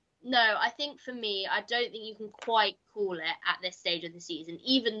no, I think for me, I don't think you can quite call it at this stage of the season,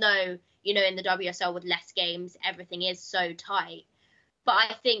 even though, in the WSL with less games, everything is so tight. But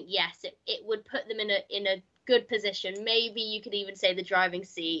I think, yes, it would put them in a good position. Maybe you could even say the driving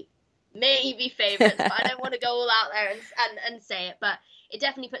seat, maybe favourites, but I don't want to go all out there and say it. But it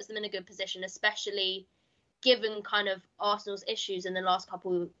definitely puts them in a good position, especially given kind of Arsenal's issues in the last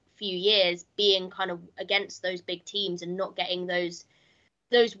few years, being kind of against those big teams and not getting those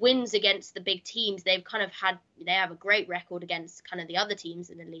wins against the big teams. They have a great record against kind of the other teams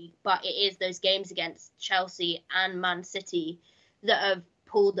in the league, but it is those games against Chelsea and Man City that have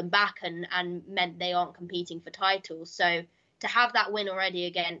pulled them back and meant they aren't competing for titles. So to have that win already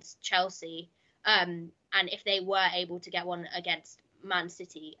against Chelsea, and if they were able to get one against Man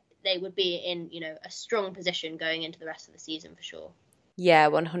City, they would be in, a strong position going into the rest of the season for sure. Yeah,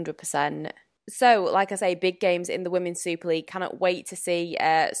 100%. So, like I say, big games in the Women's Super League. Cannot wait to see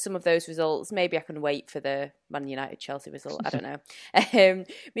some of those results. Maybe I can wait for the Man United-Chelsea result. I don't know.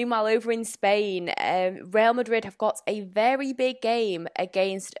 Meanwhile, over in Spain, Real Madrid have got a very big game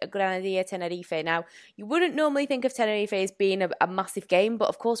against Granadilla Tenerife. Now, you wouldn't normally think of Tenerife as being a massive game, but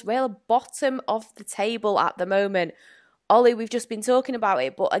of course, Real are bottom of the table at the moment. Olly, we've just been talking about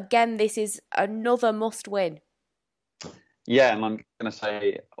it, but again, this is another must-win. Yeah, and I'm going to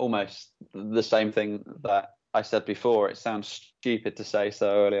say almost the same thing that I said before. It sounds stupid to say so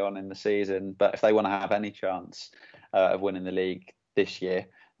early on in the season, but if they want to have any chance of winning the league this year,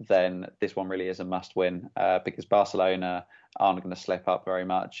 then this one really is a must-win because Barcelona aren't going to slip up very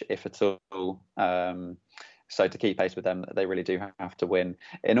much, if at all. So to keep pace with them, they really do have to win.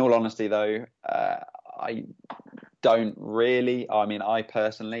 In all honesty, though, I don't really. I mean, I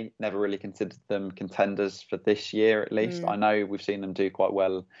personally never really considered them contenders for this year, at least. I know we've seen them do quite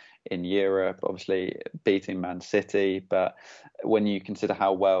well in Europe, obviously beating Man City. But when you consider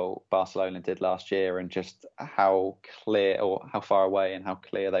how well Barcelona did last year and just how clear or how far away and how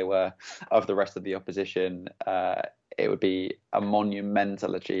clear they were of the rest of the opposition, it would be a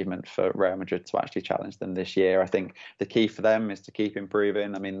monumental achievement for Real Madrid to actually challenge them this year. I think the key for them is to keep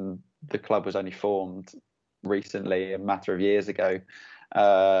improving. I mean, the club was only formed recently, a matter of years ago.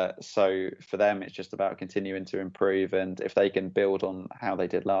 So for them, it's just about continuing to improve. And if they can build on how they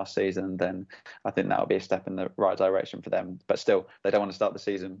did last season, then I think that'll be a step in the right direction for them. But still, they don't want to start the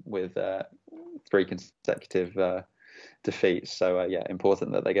season with 3 consecutive defeats. So yeah,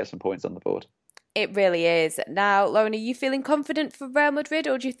 important that they get some points on the board. It really is. Now, Lauren, are you feeling confident for Real Madrid,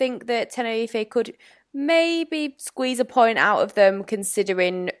 or do you think that Tenerife could maybe squeeze a point out of them,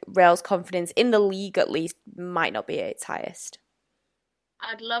 considering Real's confidence in the league at least might not be at its highest?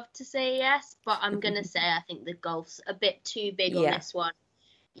 I'd love to say yes, but I'm going to say I think the gulf's a bit too big on this one.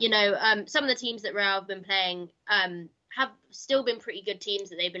 Some of the teams that Real have been playing have still been pretty good teams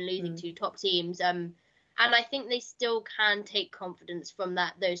that they've been losing to, top teams. And I think they still can take confidence from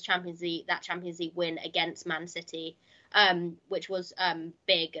that Champions League win against Man City, which was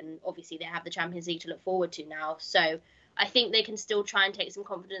big. And obviously they have the Champions League to look forward to now. So I think they can still try and take some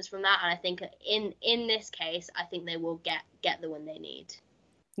confidence from that. And I think in this case, I think they will get the win they need.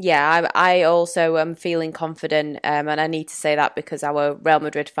 Yeah, I also am feeling confident, and I need to say that because our Real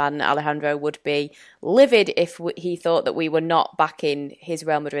Madrid fan, Alejandro, would be livid if he thought that we were not backing his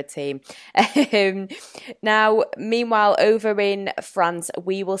Real Madrid team. Now, meanwhile, over in France,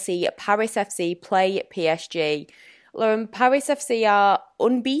 we will see Paris FC play PSG. Lauren, Paris FC are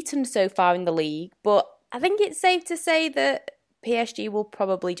unbeaten so far in the league, but I think it's safe to say that PSG will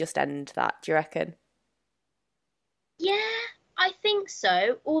probably just end that. Do you reckon? Yeah. I think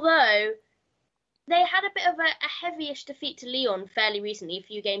so, although they had a bit of a heavyish defeat to Lyon fairly recently, a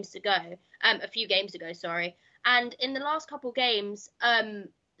few games ago, and in the last couple games,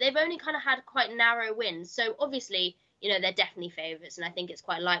 they've only kind of had quite narrow wins, so obviously, they're definitely favourites, and I think it's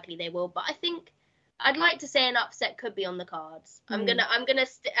quite likely they will, but I think I'd like to say an upset could be on the cards. I'm gonna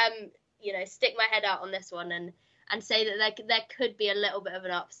stick my head out on this one and say that there could be a little bit of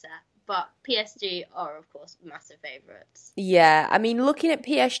an upset. But PSG are, of course, massive favourites. Yeah, I mean, looking at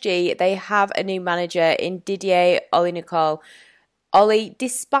PSG, they have a new manager in Didier Olly. Olly,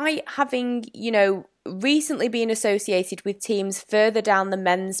 despite having, recently been associated with teams further down the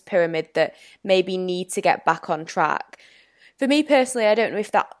men's pyramid that maybe need to get back on track. For me personally, I don't know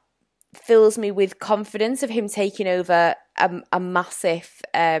if that fills me with confidence of him taking over a massive,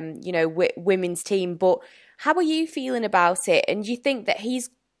 women's team. But how are you feeling about it? And do you think that he's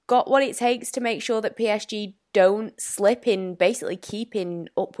got what it takes to make sure that PSG don't slip in basically keeping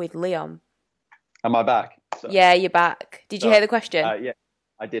up with Lyon? Am I back? Sorry. Yeah, you're back. Did you hear the question? Yeah,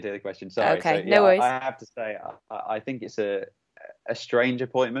 I did hear the question. Sorry. Okay, no worries. I have to say, I think it's a strange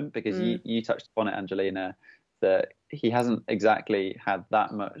appointment because you touched upon it, Angelina, that he hasn't exactly had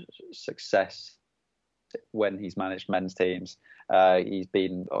that much success when he's managed men's teams.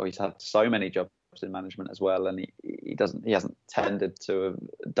 He's had so many jobs in management as well, and he hasn't tended to have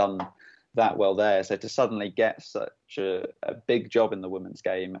done that well there. So to suddenly get such a big job in the women's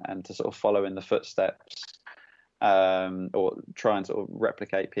game and to sort of follow in the footsteps or try and sort of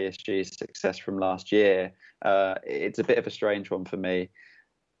replicate PSG's success from last year, it's a bit of a strange one for me.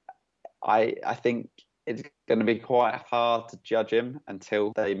 I think it's going to be quite hard to judge him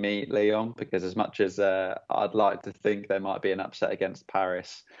until they meet Lyon, because as much as I'd like to think there might be an upset against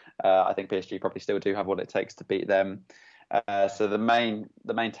Paris, I think PSG probably still do have what it takes to beat them. So the main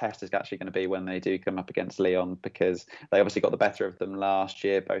test is actually going to be when they do come up against Lyon, because they obviously got the better of them last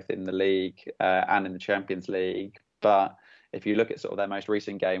year, both in the league and in the Champions League. But if you look at sort of their most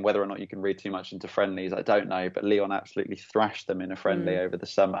recent game, whether or not you can read too much into friendlies, I don't know. But Lyon absolutely thrashed them in a friendly over the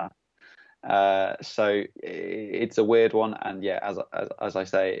summer. So it's a weird one, and yeah, as I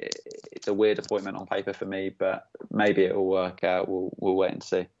say, it's a weird appointment on paper for me, but maybe it will work out. We'll wait and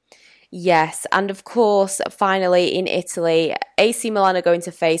see. Yes, and of course, finally in Italy, AC Milan are going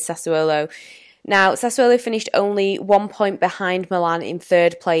to face Sassuolo. Now, Sassuolo finished only 1 point behind Milan in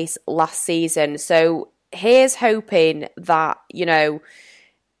third place last season, so here's hoping that, you know,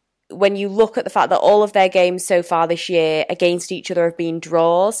 when you look at the fact that all of their games so far this year against each other have been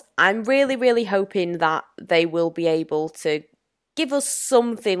draws, I'm really, really hoping that they will be able to give us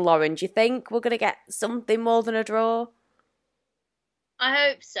something, Lauren. Do you think we're going to get something more than a draw? I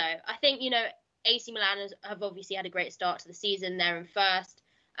hope so. I think, you know, AC Milan have obviously had a great start to the season. They're in first.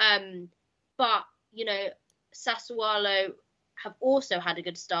 But, you know, Sassuolo have also had a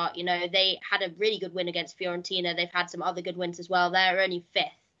good start. You know, they had a really good win against Fiorentina. They've had some other good wins as well. They're only fifth.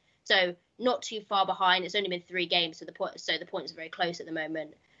 So not too far behind. It's only been 3 games, so the points are very close at the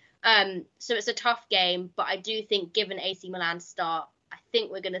moment. So it's a tough game, but I do think, given AC Milan's start, I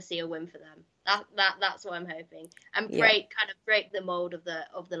think we're going to see a win for them. That's what I'm hoping, and break the mold of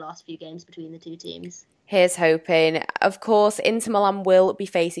the last few games between the two teams. Here's hoping. Of course, Inter Milan will be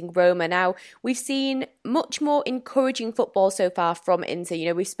facing Roma. Now, we've seen much more encouraging football so far from Inter. You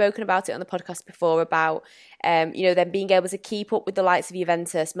know, we've spoken about it on the podcast before about, you know, them being able to keep up with the likes of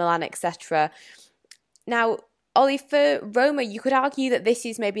Juventus, Milan, etc. Now, Olly, for Roma, you could argue that this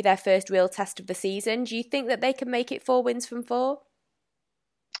is maybe their first real test of the season. Do you think that they can make it 4 wins from 4?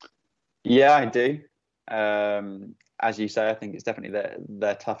 Yeah, I do. As you say, I think it's definitely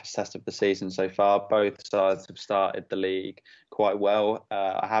their toughest test of the season so far. Both sides have started the league quite well.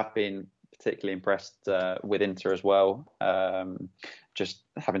 I have been particularly impressed with Inter as well. Just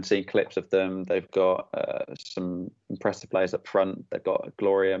having seen clips of them, they've got some impressive players up front. They've got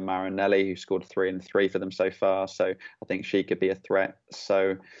Gloria Marinelli, who scored 3 and 3 for them so far. So I think she could be a threat.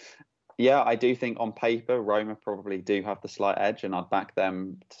 So yeah, I do think on paper, Roma probably do have the slight edge, and I'd back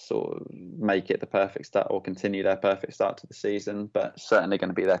them to sort of make it the perfect start or continue their perfect start to the season, but certainly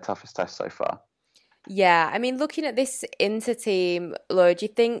going to be their toughest test so far. Yeah, I mean, looking at this Inter team, Laura, do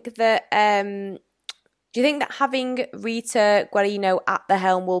you think that having Rita Guarino at the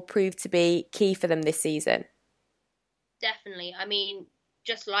helm will prove to be key for them this season? Definitely. I mean,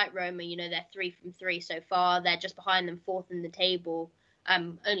 just like Roma, you know, they're 3 from 3 so far. They're just behind them, 4th in the table.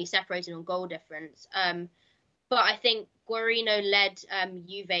 Only separated on goal difference. But I think Guarino led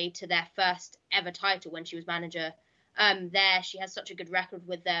Juve to their first ever title when she was manager. There, she has such a good record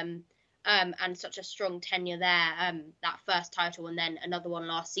with them, and such a strong tenure there. That first title and then another one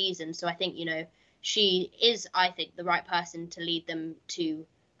last season. So I think, you know, she is, I think, the right person to lead them to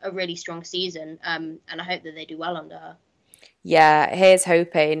a really strong season. And I hope that they do well under her. Yeah, here's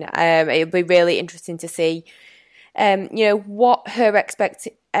hoping. It'll be really interesting to see you know, what her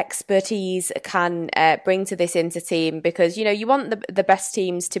expertise can bring to this Inter team, because, you know, you want the best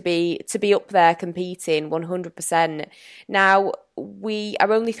teams to be up there competing 100%. Now, we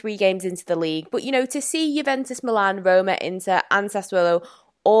are only 3 games into the league, but, you know, to see Juventus, Milan, Roma, Inter and Sassuolo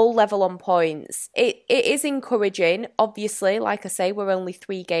all level on points, it is encouraging. Obviously, like I say, we're only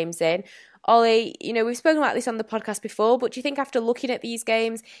 3 games in. Olly, you know, we've spoken about this on the podcast before, but do you think after looking at these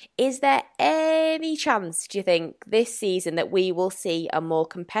games, is there any chance, do you think, this season that we will see a more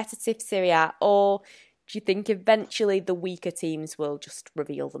competitive Serie A, or do you think eventually the weaker teams will just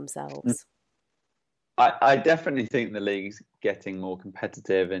reveal themselves? I definitely think the league's getting more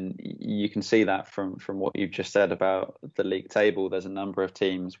competitive, and you can see that from what you've just said about the league table. There's a number of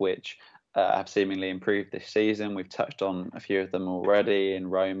teams which have seemingly improved this season. We've touched on a few of them already in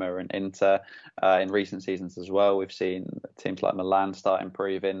Roma and Inter. In recent seasons as well, we've seen teams like Milan start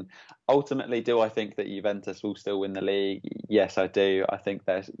improving. Ultimately, do I think that Juventus will still win the league? Yes, I do. I think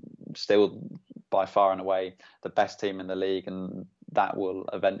they're still by far and away the best team in the league, and that will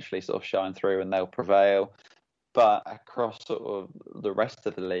eventually sort of shine through and they'll prevail. But across sort of the rest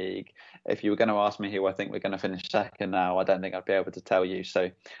of the league, if you were going to ask me who I think we're going to finish second now, I don't think I'd be able to tell you. So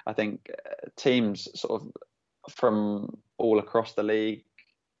I think teams sort of from all across the league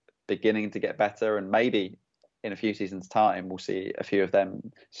beginning to get better, and maybe in a few seasons' time, we'll see a few of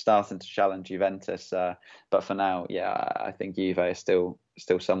them starting to challenge Juventus. But for now, yeah, I think Juve is still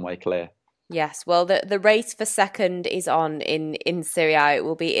some way clear. Yes, well, the race for second is on in Serie A. It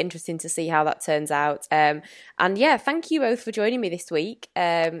will be interesting to see how that turns out. And yeah, thank you both for joining me this week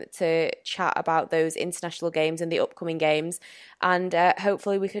to chat about those international games and the upcoming games. And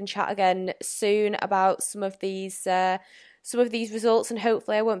hopefully we can chat again soon about some of these results. And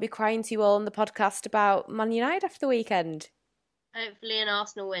hopefully I won't be crying to you all on the podcast about Man United after the weekend. Hopefully an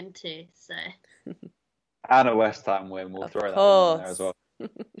Arsenal win too. So. And a West Ham win. We'll throw that one in there as well.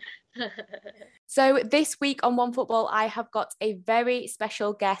 So this week on OneFootball, I have got a very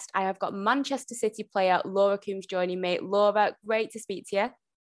special guest. I have got Manchester City player Laura Coombs joining me. Laura, great to speak to you.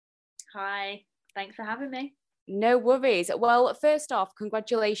 Hi, thanks for having me. No worries. Well, first off,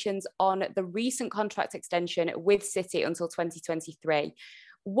 congratulations on the recent contract extension with City until 2023.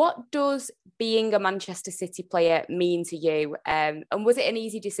 What does being a Manchester City player mean to you? And was it an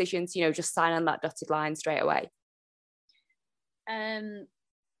easy decision to, just sign on that dotted line straight away?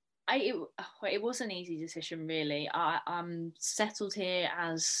 It was an easy decision, really. I'm settled here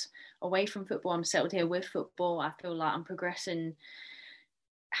as away from football. I'm settled here with football. I feel like I'm progressing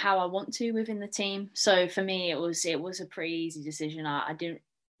how I want to within the team. So for me, it was a pretty easy decision. I didn't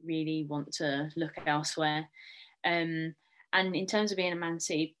really want to look elsewhere. And in terms of being a Man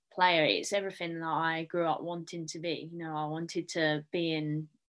City player, it's everything that I grew up wanting to be. I wanted to be in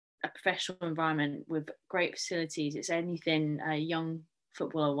a professional environment with great facilities. It's anything a young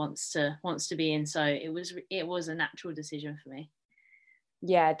footballer wants to be in. So it was a natural decision for me.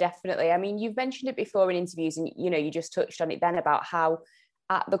 Yeah, definitely. I mean, you've mentioned it before in interviews, and you just touched on it then about how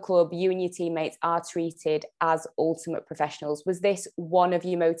at the club you and your teammates are treated as ultimate professionals. Was this one of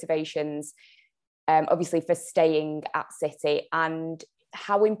your motivations, obviously, for staying at City? And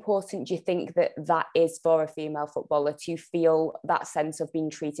how important do you think that is for a female footballer to feel that sense of being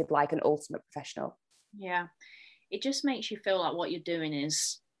treated like an ultimate professional? Yeah, it just makes you feel like what you're doing it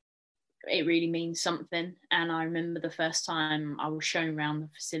really means something. And I remember the first time I was shown around the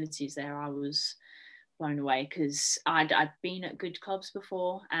facilities there, I was blown away, because I'd been at good clubs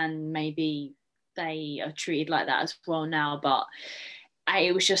before, and maybe they are treated like that as well now, but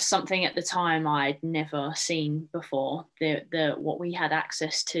it was just something at the time I'd never seen before. The what we had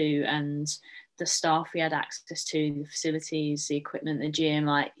access to, and the staff we had access to, the facilities, the equipment, the gym,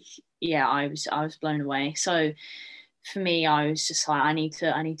 I was blown away. So for me, I was just like, I need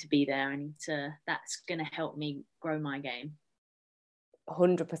to be there. That's going to help me grow my game.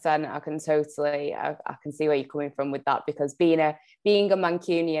 100%. I can see where you're coming from with that, because being a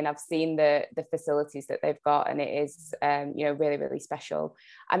Mancunian, I've seen the facilities that they've got, and it is really, really special.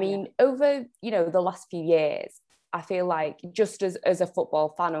 I mean, over the last few years, I feel like, just as a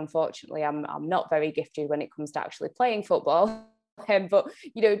football fan, unfortunately, I'm not very gifted when it comes to actually playing football. But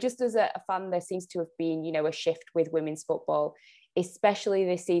just as a fan, there seems to have been a shift with women's football, especially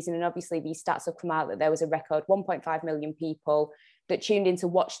this season. And obviously these stats have come out that there was a record 1.5 million people that tuned in to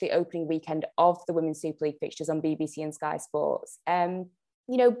watch the opening weekend of the Women's Super League fixtures on BBC and Sky Sports.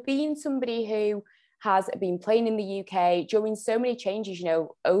 Being somebody who has been playing in the UK during so many changes,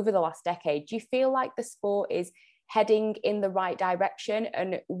 over the last decade, do you feel like the sport is heading in the right direction?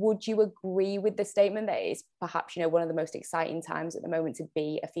 And would you agree with the statement that it's perhaps, one of the most exciting times at the moment to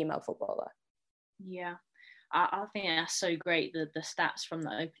be a female footballer? Yeah, I think that's so great, the stats from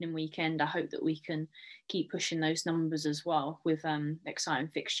the opening weekend. I hope that we can keep pushing those numbers as well with exciting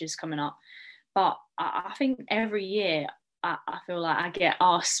fixtures coming up. But I think every year I feel like I get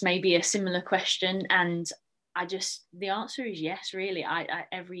asked maybe a similar question, and the answer is yes, really. I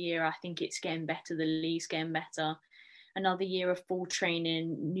every year I think it's getting better. The league's getting better. Another year of full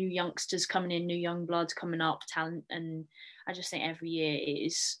training, new youngsters coming in, new young bloods coming up, talent. And I just think every year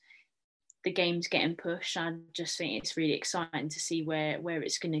the game's getting pushed. I just think it's really exciting to see where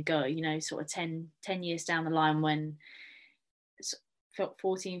it's going to go, sort of 10 years down the line, when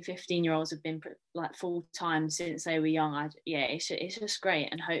 14, 15-year-olds have been like full time since they were young. It's just great.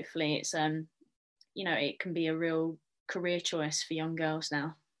 And hopefully it's, it can be a real career choice for young girls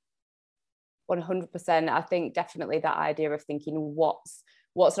now. 100%. I think definitely that idea of thinking what's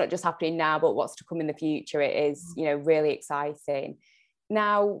not just happening now, but what's to come in the future, it is, really exciting.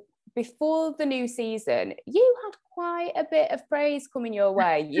 Now, before the new season, you had quite a bit of praise coming your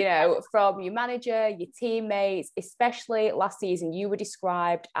way, from your manager, your teammates, especially last season. You were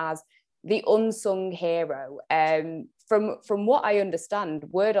described as the unsung hero. From what I understand,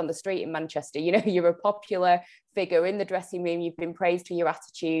 word on the street in Manchester, you're a popular figure in the dressing room. You've been praised for your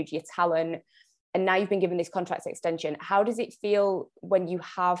attitude, your talent, and now you've been given this contract extension. How does it feel when you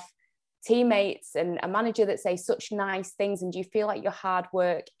have teammates and a manager that say such nice things, and do you feel like your hard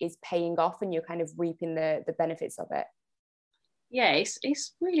work is paying off and you're kind of reaping the benefits of it? yeah,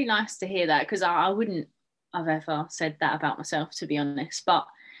 it's really nice to hear that, because I wouldn't have ever said that about myself, to be honest. But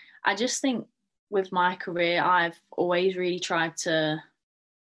I just think with my career, I've always really tried to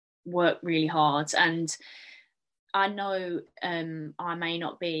work really hard, and I know I may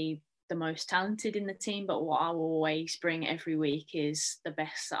not be the most talented in the team, but what I will always bring every week is the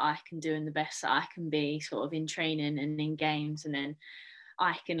best that I can do and the best that I can be, sort of in training and in games, and then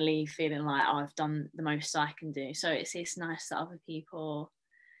I can leave feeling like I've done the most I can do. So it's nice that other people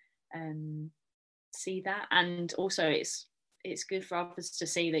see that, and also it's good for others to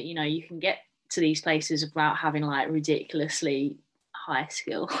see that, you know, you can get to these places without having like ridiculously high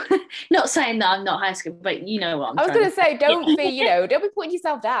skill. Not saying that I'm not high skill, but you know what I'm I was going to say, don't yeah. be, you know, don't be putting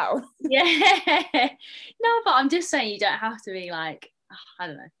yourself down. Yeah. No, but I'm just saying you don't have to be like, I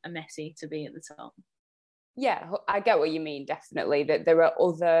don't know, a Messi to be at the top. Yeah, I get what you mean, definitely, that there are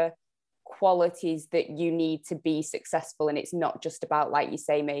other qualities that you need to be successful, and it's not just about, like you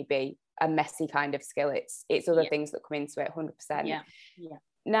say, maybe a Messi kind of skill. It's other things that come into it, 100%. Yeah.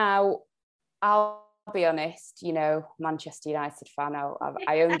 Now, I'll be honest, you know, Manchester United fan,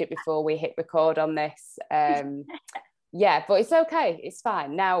 I owned it before we hit record on this. Yeah, but it's okay, it's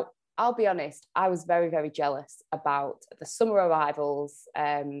fine. Now, I'll be honest, I was very, very jealous about the summer arrivals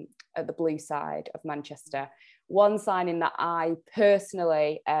at the blue side of Manchester. One signing that I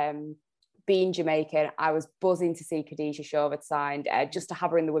personally, being Jamaican, I was buzzing to see Khadija Shaw had signed, just to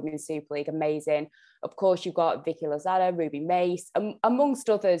have her in the Women's Super League, amazing. Of course, you've got Vicky Lozada, Ruby Mace, amongst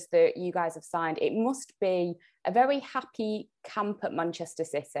others that you guys have signed. It must be a very happy camp at Manchester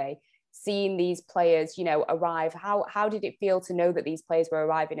City, seeing these players, you know, arrive. How did it feel to know that these players were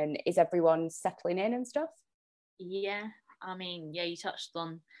arriving, and is everyone settling in and stuff? Yeah, I mean, yeah, you touched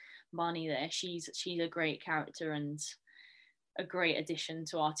on Barney there. She's a great character and a great addition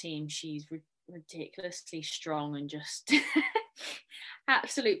to our team. She's ridiculously strong and just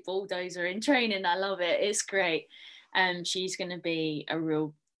absolute bulldozer in training. I love it. It's great. She's going to be a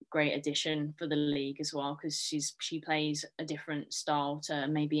real great addition for the league as well, because she plays a different style to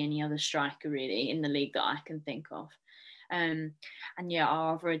maybe any other striker really in the league that I can think of. And yeah,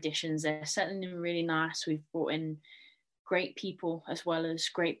 our other additions, they're settling in really nice. We've brought in great people as well as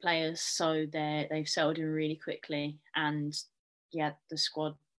great players, so they've settled in really quickly, and yeah, the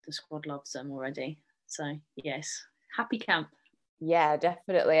squad loves them already. So yes, happy camp. Yeah,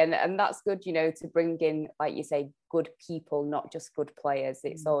 definitely. And that's good, you know, to bring in, like you say, good people, not just good players.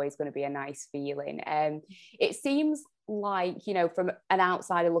 It's always going to be a nice feeling. It seems like, you know, from an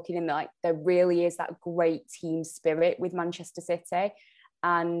outsider looking in, like there really is that great team spirit with Manchester City.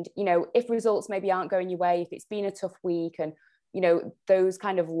 And, you know, if results maybe aren't going your way, if it's been a tough week and, you know, those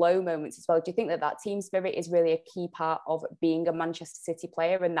kind of low moments as well, do you think that team spirit is really a key part of being a Manchester City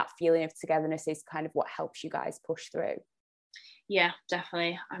player, and that feeling of togetherness is kind of what helps you guys push through? Yeah,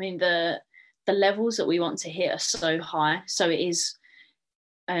 definitely. I mean, the levels that we want to hit are so high, so it is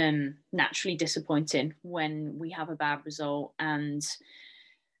naturally disappointing when we have a bad result, and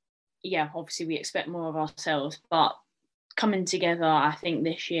yeah, obviously we expect more of ourselves, but coming together, I think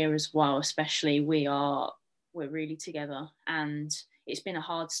this year as well, especially, we're really together, and it's been a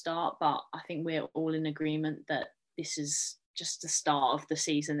hard start, but I think we're all in agreement that this is just the start of the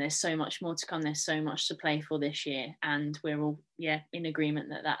season. There's so much more to come. There's so much to play for this year, and we're all in agreement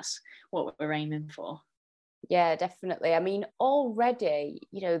that that's what we're aiming for. Yeah, definitely. I mean, already,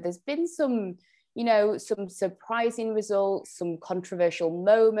 you know, there's been some, you know, some surprising results, some controversial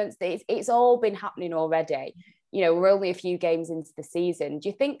moments. It's all been happening already. You know, we're only a few games into the season. Do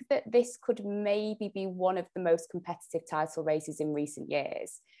you think that this could maybe be one of the most competitive title races in recent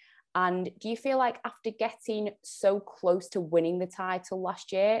years? And do you feel like after getting so close to winning the title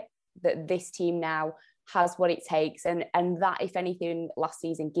last year, that this team now has what it takes, and that, if anything, last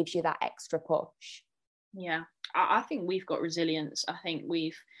season gives you that extra push? Yeah, I think we've got resilience. I think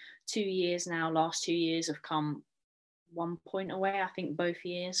last 2 years have come 1 point away, I think, both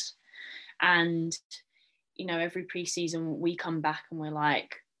years. And, you know, every pre-season we come back and we're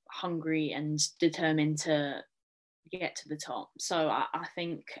like hungry and determined to get to the top. So I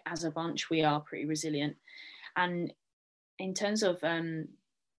think as a bunch we are pretty resilient. And in terms of the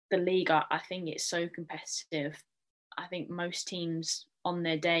league, I think it's so competitive. I think most teams on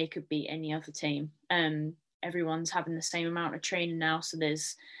their day could beat any other team. Everyone's having the same amount of training now, so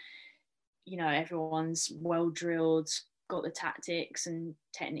there's, you know, everyone's well drilled, got the tactics and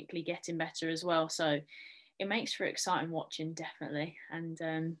technically getting better as well. So it makes for exciting watching, definitely.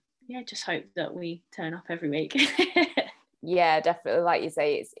 And just hope that we turn up every week. Yeah, definitely. Like you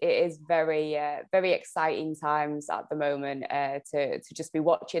say, it is very, very exciting times at the moment to just be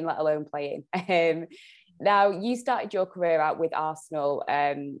watching, let alone playing. Now, you started your career out with Arsenal.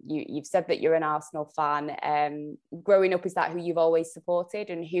 You've said that you're an Arsenal fan. Growing up, is that who you've always supported?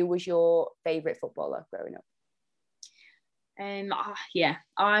 And who was your favourite footballer growing up?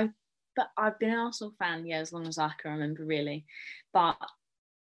 I've been an Arsenal fan, as long as I can remember, really. But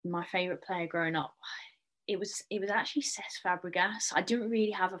my favourite player growing up, it was actually Cesc Fabregas. I didn't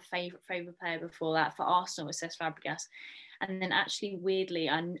really have a favourite player before that. For Arsenal, it was Cesc Fabregas. And then actually, weirdly,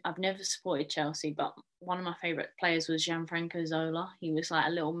 I've never supported Chelsea, but one of my favourite players was Gianfranco Zola. He was like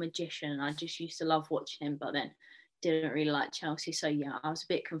a little magician. I just used to love watching him, but then didn't really like Chelsea. So, yeah, I was a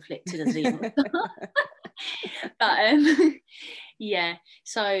bit conflicted as a young. But,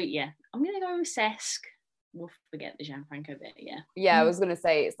 So, I'm going to go with Cesc. We'll forget the Gianfranco bit, Yeah, I was going to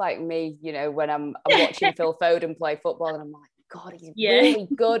say, it's like me, when I'm watching Phil Foden play football and I'm like, God, he's really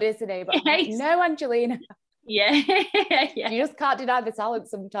good, isn't he? But I'm like, no, Angelina. Yeah. You just can't deny the talent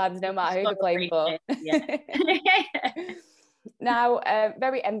sometimes, no matter who they're playing for. Now,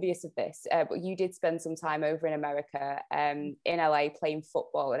 very envious of this, but you did spend some time over in America, in LA, playing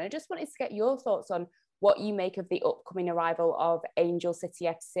football. And I just wanted to get your thoughts on what you make of the upcoming arrival of Angel City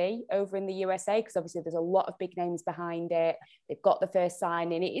FC over in the USA, because obviously there's a lot of big names behind it. They've got the first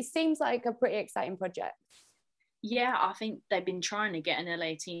signing. It seems like a pretty exciting project. Yeah, I think they've been trying to get an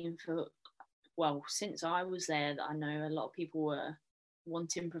LA team since I was there. I know a lot of people were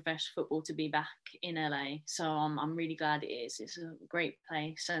wanting professional football to be back in LA. So I'm really glad it is. It's a great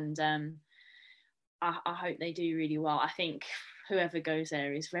place, and I hope they do really well. I think whoever goes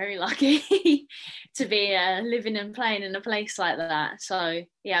there is very lucky to be living and playing in a place like that. So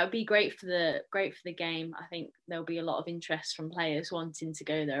yeah, it would be great for the game. I think there'll be a lot of interest from players wanting to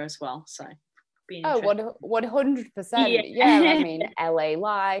go there as well. So. 100%. Yeah, I mean, LA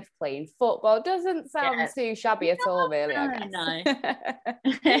life, playing football doesn't sound too shabby at all, really. I guess.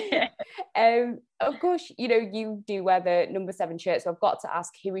 No. Of course, you do wear the number 7 shirt, so I've got to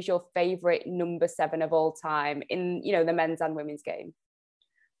ask, who is your favourite number 7 of all time in the men's and women's game?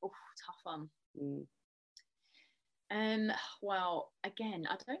 Oh, tough one. Well, again,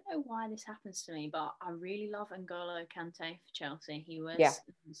 I don't know why this happens to me, but I really love N'Golo Kante for Chelsea. He was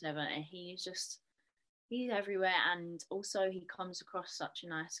 7, and he's everywhere, and also he comes across such a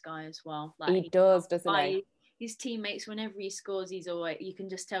nice guy as well. Like he does, doesn't he? His teammates, whenever he scores, you can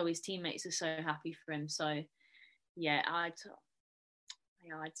just tell his teammates are so happy for him. So, yeah, I'd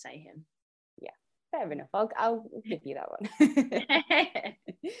say him. Yeah, fair enough. I'll give you that one.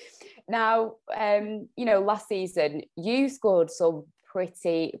 Now, last season you scored some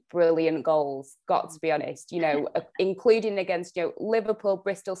pretty brilliant goals, got to be honest, including against Liverpool,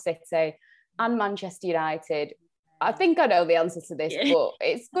 Bristol City and Manchester United. I think I know the answer to this, but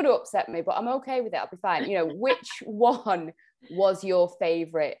it's going to upset me, but I'm okay with it. I'll be fine. Which one was your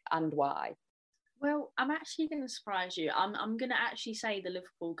favourite and why? Well, I'm actually going to surprise you. I'm going to actually say the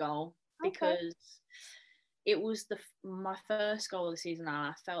Liverpool goal, because it was my first goal of the season, and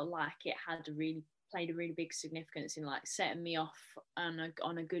I felt like it had played a really big significance in like setting me off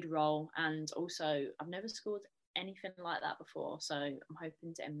on a good roll. And also, I've never scored anything like that before, so I'm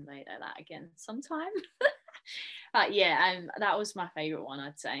hoping to emulate that again sometime. That was my favourite one,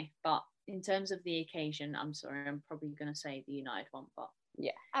 I'd say. But in terms of the occasion, I'm sorry, I'm probably going to say the United one. But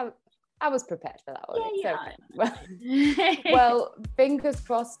yeah, I was prepared for that one. Well, fingers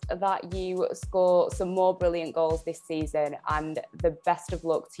crossed that you score some more brilliant goals this season, and the best of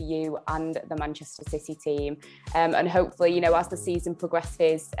luck to you and the Manchester City team. And hopefully, as the season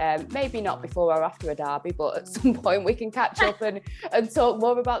progresses, maybe not before or after a derby, but at some point we can catch up and talk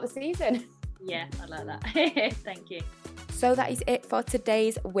more about the season. Yeah, I like that. Thank you. So that is it for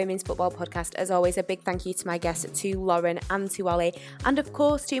today's Women's Football Podcast. As always, a big thank you to my guests, to Lauren and to Olly, and of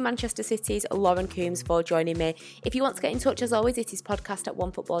course to Manchester City's Laura Coombs for joining me. If you want to get in touch, as always, it is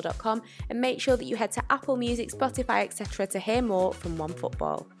podcast@onefootball.com, and make sure that you head to Apple Music, Spotify, etc. to hear more from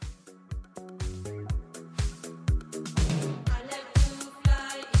OneFootball.